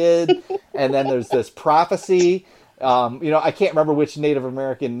kidnap the kid, and then there's this prophecy. I can't remember which Native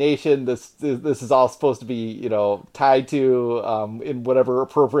American nation this is all supposed to be tied to in whatever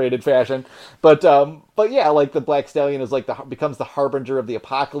appropriated fashion, but yeah, like the Black Stallion is becomes the harbinger of the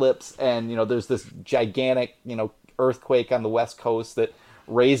apocalypse, and there's this gigantic earthquake on the West Coast that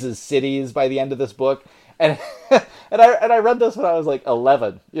raises cities by the end of this book. And I read this when I was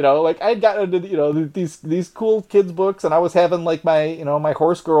 11. I had gotten into these cool kids books, and I was having my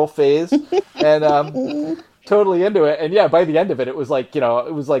horse girl phase, and totally into it. And yeah, by the end of it, it was like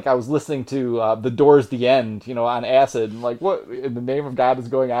I was listening to The Doors' The End, on acid, and what in the name of God is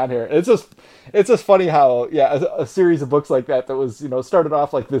going on here? And it's just funny how a series of books like that was started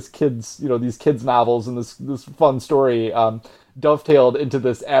off like this kids these kids novels and this fun story. Dovetailed into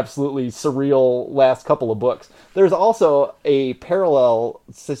this absolutely surreal last couple of books. There's also a parallel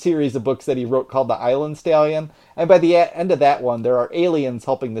series of books that he wrote called The Island Stallion, and by the end of that one, there are aliens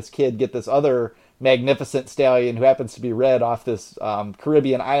helping this kid get this other magnificent stallion who happens to be red off this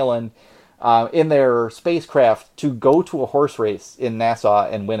Caribbean island in their spacecraft to go to a horse race in Nassau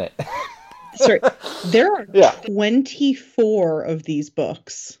and win it. Sorry, there are 24 of these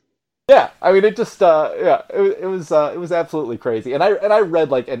books. Yeah, I mean, it just it was absolutely crazy, and I read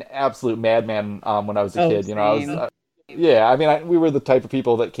like an absolute madman when I was a kid. I was we were the type of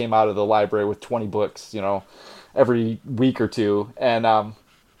people that came out of the library with 20 books, every week or two, and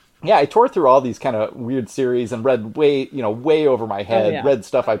I tore through all these kind of weird series and read way over my head, read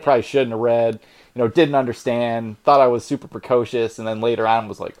stuff I probably shouldn't have read, didn't understand, thought I was super precocious, and then later on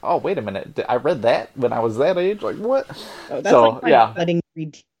was like, oh wait a minute, I read that when I was that age, like what? Oh, that's letting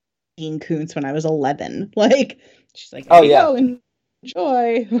read Dean Koontz when I was 11. She's like, go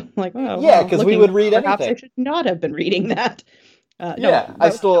enjoy. I'm like, oh yeah, because we would read anything. I should not have been reading that. I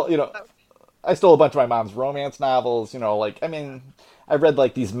stole a bunch of my mom's romance novels. I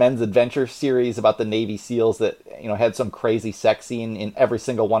read these men's adventure series about the Navy SEALs that had some crazy sex scene in every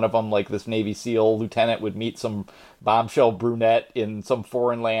single one of them. Like this Navy SEAL lieutenant would meet some bombshell brunette in some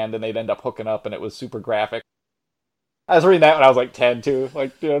foreign land, and they'd end up hooking up, and it was super graphic. I was reading that when I was 10 too,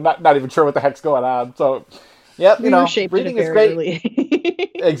 not even sure what the heck's going on. So, yep, reading is great.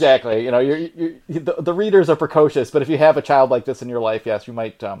 Exactly, the readers are precocious, but if you have a child like this in your life, yes, you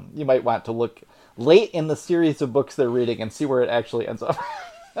might want to look late in the series of books they're reading and see where it actually ends up.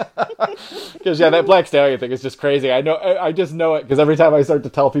 Because that Black Stallion thing is just crazy. I just know it because every time I start to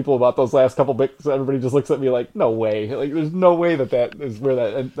tell people about those last couple books, everybody just looks at me like, no way, there's no way that is where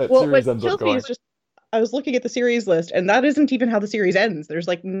that series ends up going. I was looking at the series list, and that isn't even how the series ends. There's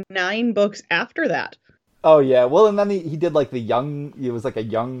 9 books after that. Oh yeah, well, and then he did it was a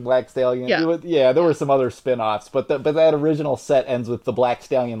young Black Stallion. Yeah, there were some other spin-offs, but that original set ends with the Black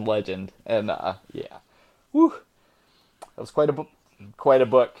Stallion legend, and whew, that was quite a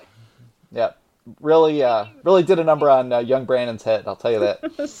book. Yeah, really did a number on young Brandon's head. I'll tell you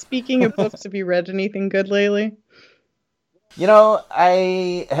that. Speaking of books, have you read anything good lately?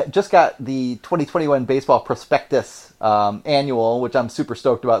 I just got the 2021 Baseball Prospectus annual, which I'm super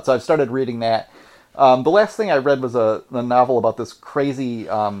stoked about, so I've started reading that. The last thing I read was a novel about this crazy,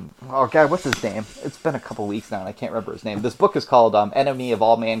 what's his name? It's been a couple weeks now, and I can't remember his name. This book is called Enemy of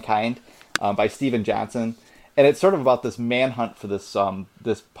All Mankind by Stephen Johnson, and it's sort of about this manhunt for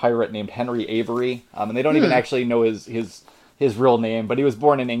this pirate named Henry Avery, and they don't even actually know his real name, but he was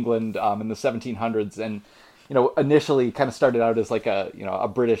born in England in the 1700s, and initially kind of started out as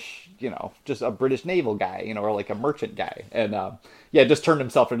a British, just a British naval guy, or a merchant guy, and just turned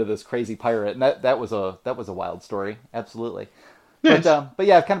himself into this crazy pirate, and that was a wild story, absolutely. Nice. But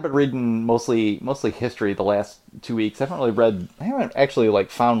yeah, I've kind of been reading mostly history the last 2 weeks. I haven't actually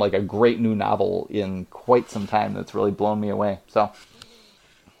found a great new novel in quite some time that's really blown me away. So, how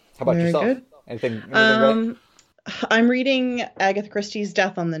about Very yourself? Good. Anything great? I'm reading Agatha Christie's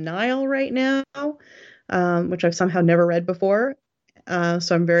Death on the Nile right now. Which I've somehow never read before.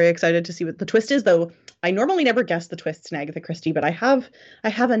 So I'm very excited to see what the twist is, though. I normally never guess the twists in Agatha Christie, but I have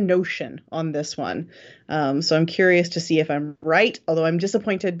a notion on this one. So I'm curious to see if I'm right, although I'm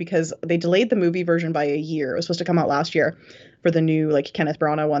disappointed because they delayed the movie version by a year. It was supposed to come out last year for the new like Kenneth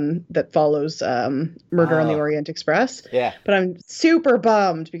Branagh one that follows Murder on the Orient Express. Yeah. But I'm super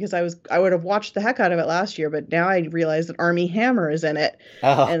bummed because I would have watched the heck out of it last year, but now I realize that Armie Hammer is in it.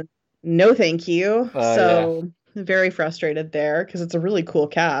 Oh. And no thank you. Yeah. Very frustrated there because it's a really cool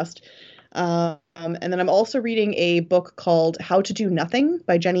cast. And then I'm also reading a book called How to Do Nothing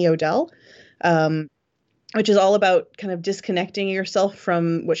by Jenny Odell, which is all about kind of disconnecting yourself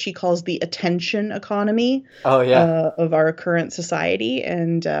from what she calls the attention economy of our current society.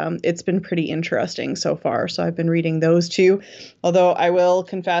 And it's been pretty interesting so far. So I've been reading those two. Although I will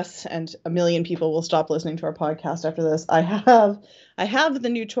confess, and a million people will stop listening to our podcast after this, I have the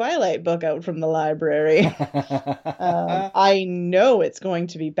new Twilight book out from the library. I know it's going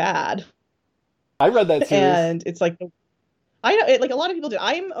to be bad. I read that series. And it's like, I know, like a lot of people do.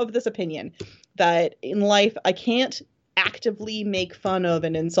 I'm of this opinion that in life, I can't actively make fun of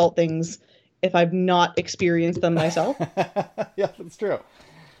and insult things if I've not experienced them myself. Yeah, that's true.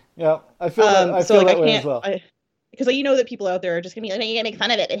 Yeah, I feel that way as well. Because you know that people out there are just going to be like, you're going to make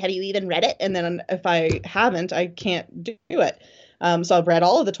fun of it. Have you even read it? And then if I haven't, I can't do it. So I've read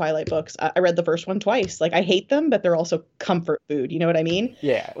all of the Twilight books. I read the first one twice. Like, I hate them, but they're also comfort food. You know what I mean?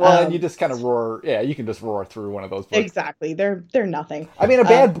 Yeah. Well, and you just kind of roar. Yeah, you can just roar through one of those books. Exactly. They're nothing. I mean, a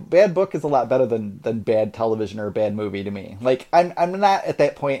bad book is a lot better than bad television or a bad movie to me. Like, I'm not at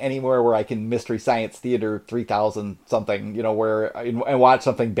that point anymore where I can Mystery Science Theater 3000 something, you know, where and watch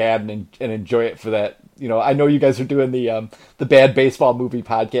something bad and enjoy it for that. You know, I know you guys are doing the bad baseball movie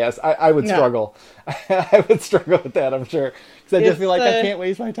podcast. I would struggle. I would struggle with that, I'm sure. Because I just feel like I can't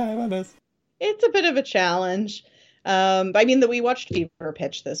waste my time on this. It's a bit of a challenge. But I mean, we watched Fever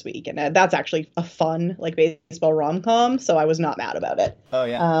Pitch this week, and that's actually a fun, like, baseball rom-com, so I was not mad about it. Oh,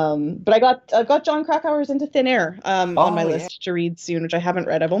 yeah. But I've got Jon Krakauer's Into Thin Air on my list to read soon, which I haven't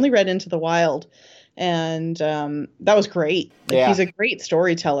read. I've only read Into the Wild. And that was great. Like, he's a great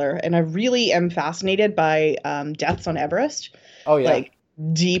storyteller, and I really am fascinated by deaths on Everest. Oh yeah, like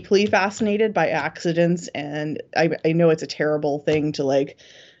deeply fascinated by accidents, and I know it's a terrible thing to like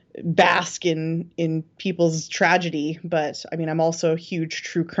bask in people's tragedy, but I mean, I'm also a huge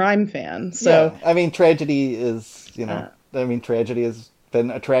true crime fan. So I mean, tragedy is tragedy has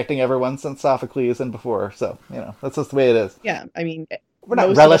been attracting everyone since Sophocles and before. So that's just the way it is. Yeah, I mean. We're not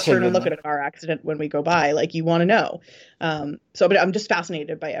most relishing of us turn and look at a car accident when we go by, like, you want to know. But I'm just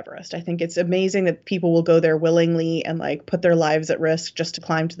fascinated by Everest. I think it's amazing that people will go there willingly and like put their lives at risk just to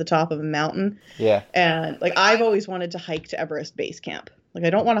climb to the top of a mountain. Yeah. And like, I've always wanted to hike to Everest Base Camp. Like, I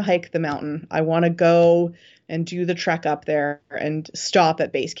don't want to hike the mountain. I want to go and do the trek up there and stop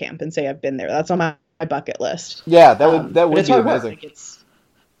at base camp and say I've been there. That's on my bucket list. Yeah, that would be amazing.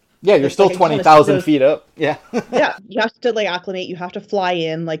 Yeah, you're still 20,000 feet up. Yeah. Yeah, you have to like acclimate. You have to fly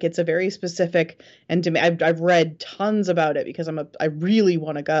in. Like, it's a very specific and I've read tons about it because I really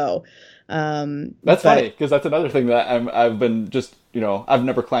want to go. That's funny because that's another thing that I've been just I've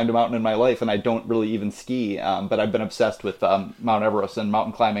never climbed a mountain in my life, and I don't really even ski. But I've been obsessed with Mount Everest and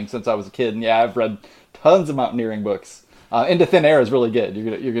mountain climbing since I was a kid. And yeah, I've read tons of mountaineering books. Into Thin Air is really good.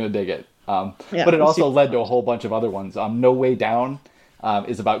 You're gonna dig it. But it also led to a whole bunch of other ones. No Way Down.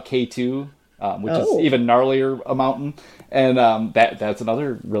 Is about K2, which is even gnarlier a mountain, and that's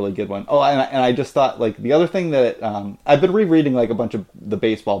another really good one. Oh, and I just thought, like, the other thing that I've been rereading like a bunch of the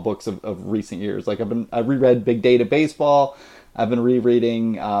baseball books of recent years. Like I reread Big Data Baseball. I've been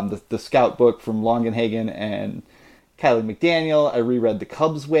rereading the Scout book from Longenhagen and Kylie McDaniel. I reread The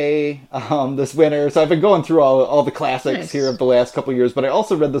Cubs Way this winter, so I've been going through all the classics here of the last couple of years. But I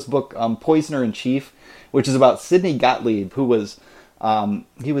also read this book, Poisoner in Chief, which is about Sidney Gottlieb, who was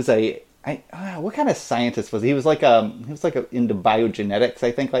he was what kind of scientist was he? He was like into biogenetics,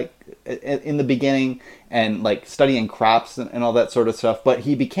 I think, like in the beginning, and like studying crops and all that sort of stuff. But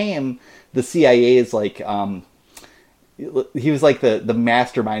he became the CIA's like he was like the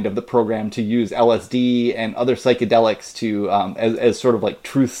mastermind of the program to use LSD and other psychedelics to as sort of like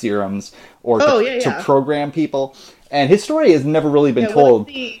truth serums or to program people. And his story has never really been told.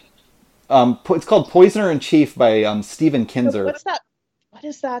 It's called Poisoner in Chief by Stephen Kinzer. What's that? What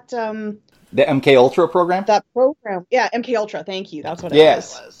is that? The MK Ultra program. That program, yeah, MK Ultra. Thank you. That's what it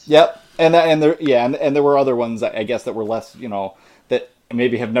was. Yep. And there were other ones, I guess, that were less, that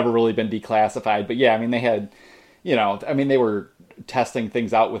maybe have never really been declassified. But yeah, I mean, they had, they were testing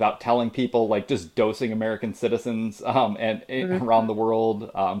things out without telling people, like just dosing American citizens and around the world,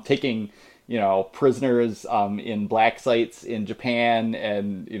 taking prisoners in black sites in Japan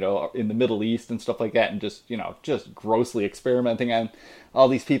and, in the Middle East and stuff like that, and just grossly experimenting on all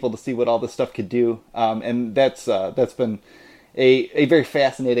these people to see what all this stuff could do. And that's been a very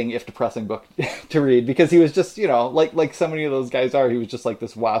fascinating, if depressing, book to read, because he was just, like so many of those guys are, he was just like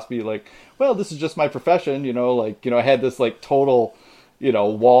this waspy, like, well, this is just my profession, I had this like total,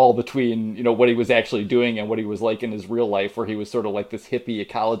 wall between, what he was actually doing and what he was like in his real life, where he was sort of like this hippie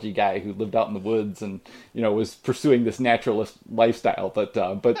ecology guy who lived out in the woods and, was pursuing this naturalist lifestyle. But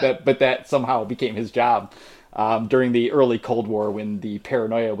that somehow became his job during the early Cold War, when the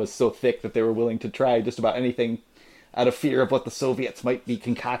paranoia was so thick that they were willing to try just about anything out of fear of what the Soviets might be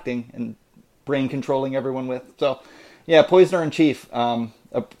concocting and brain controlling everyone with. So, yeah, Poisoner in Chief,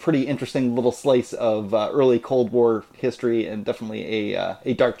 a pretty interesting little slice of early Cold War history, and definitely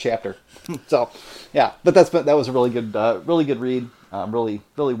a dark chapter. So, yeah, but that was a really good read,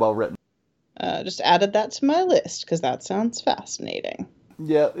 really well written. Just added that to my list because that sounds fascinating.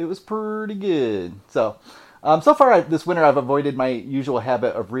 Yeah, it was pretty good. So. So far this winter, I've avoided my usual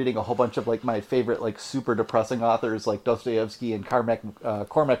habit of reading a whole bunch of like my favorite like super depressing authors like Dostoevsky and Cormac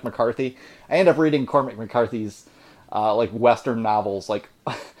McCarthy. I end up reading Cormac McCarthy's like Western novels like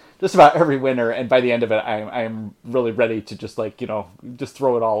just about every winter, and by the end of it, I'm really ready to just like just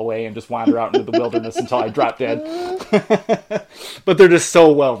throw it all away and just wander out into the wilderness until I drop dead. But they're just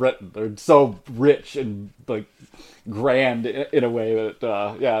so well written. They're so rich and like grand in a way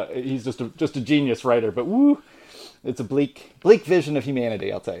that he's just a genius writer. But woo, it's a bleak vision of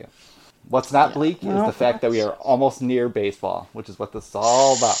humanity, I'll tell you. What's not bleak is the fact that we are almost near baseball, which is what this is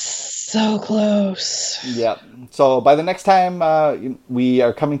all about. So close. Yep. So by the next time we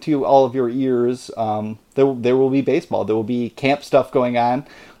are coming to all of your ears, there will be baseball. There will be camp stuff going on.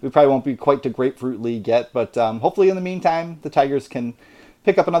 We probably won't be quite to Grapefruit League yet, but hopefully in the meantime, the Tigers can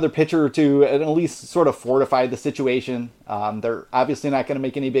pick up another pitcher or two and at least sort of fortify the situation. They're obviously not going to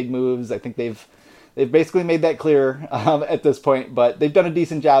make any big moves. I think they've basically made that clear at this point, but they've done a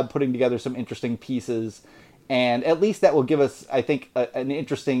decent job putting together some interesting pieces, and at least that will give us, I think, an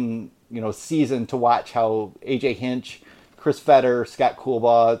interesting season to watch how AJ Hinch, Chris Fetter, Scott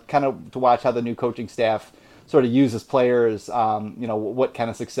Coolbaugh, kind of to watch how the new coaching staff sort of uses players, what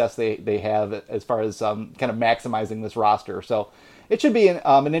kind of success they have as far as kind of maximizing this roster. So it should be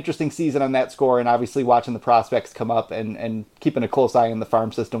an interesting season on that score, and obviously watching the prospects come up and keeping a close eye on the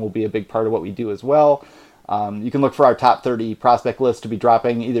farm system will be a big part of what we do as well. You can look for our top 30 prospect list to be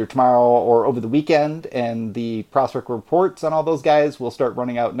dropping either tomorrow or over the weekend, and the prospect reports on all those guys will start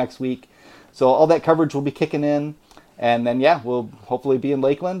running out next week. So all that coverage will be kicking in, and then we'll hopefully be in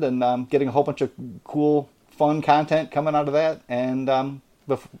Lakeland and getting a whole bunch of cool, fun content coming out of that, and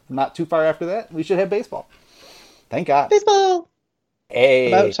not too far after that, we should have baseball. Thank God. Baseball! Hey.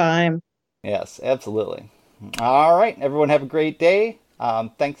 About time. Yes, absolutely. All right, everyone have a great day.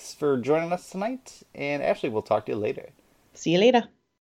 Thanks for joining us tonight, and Ashley, we'll talk to you later. See you later.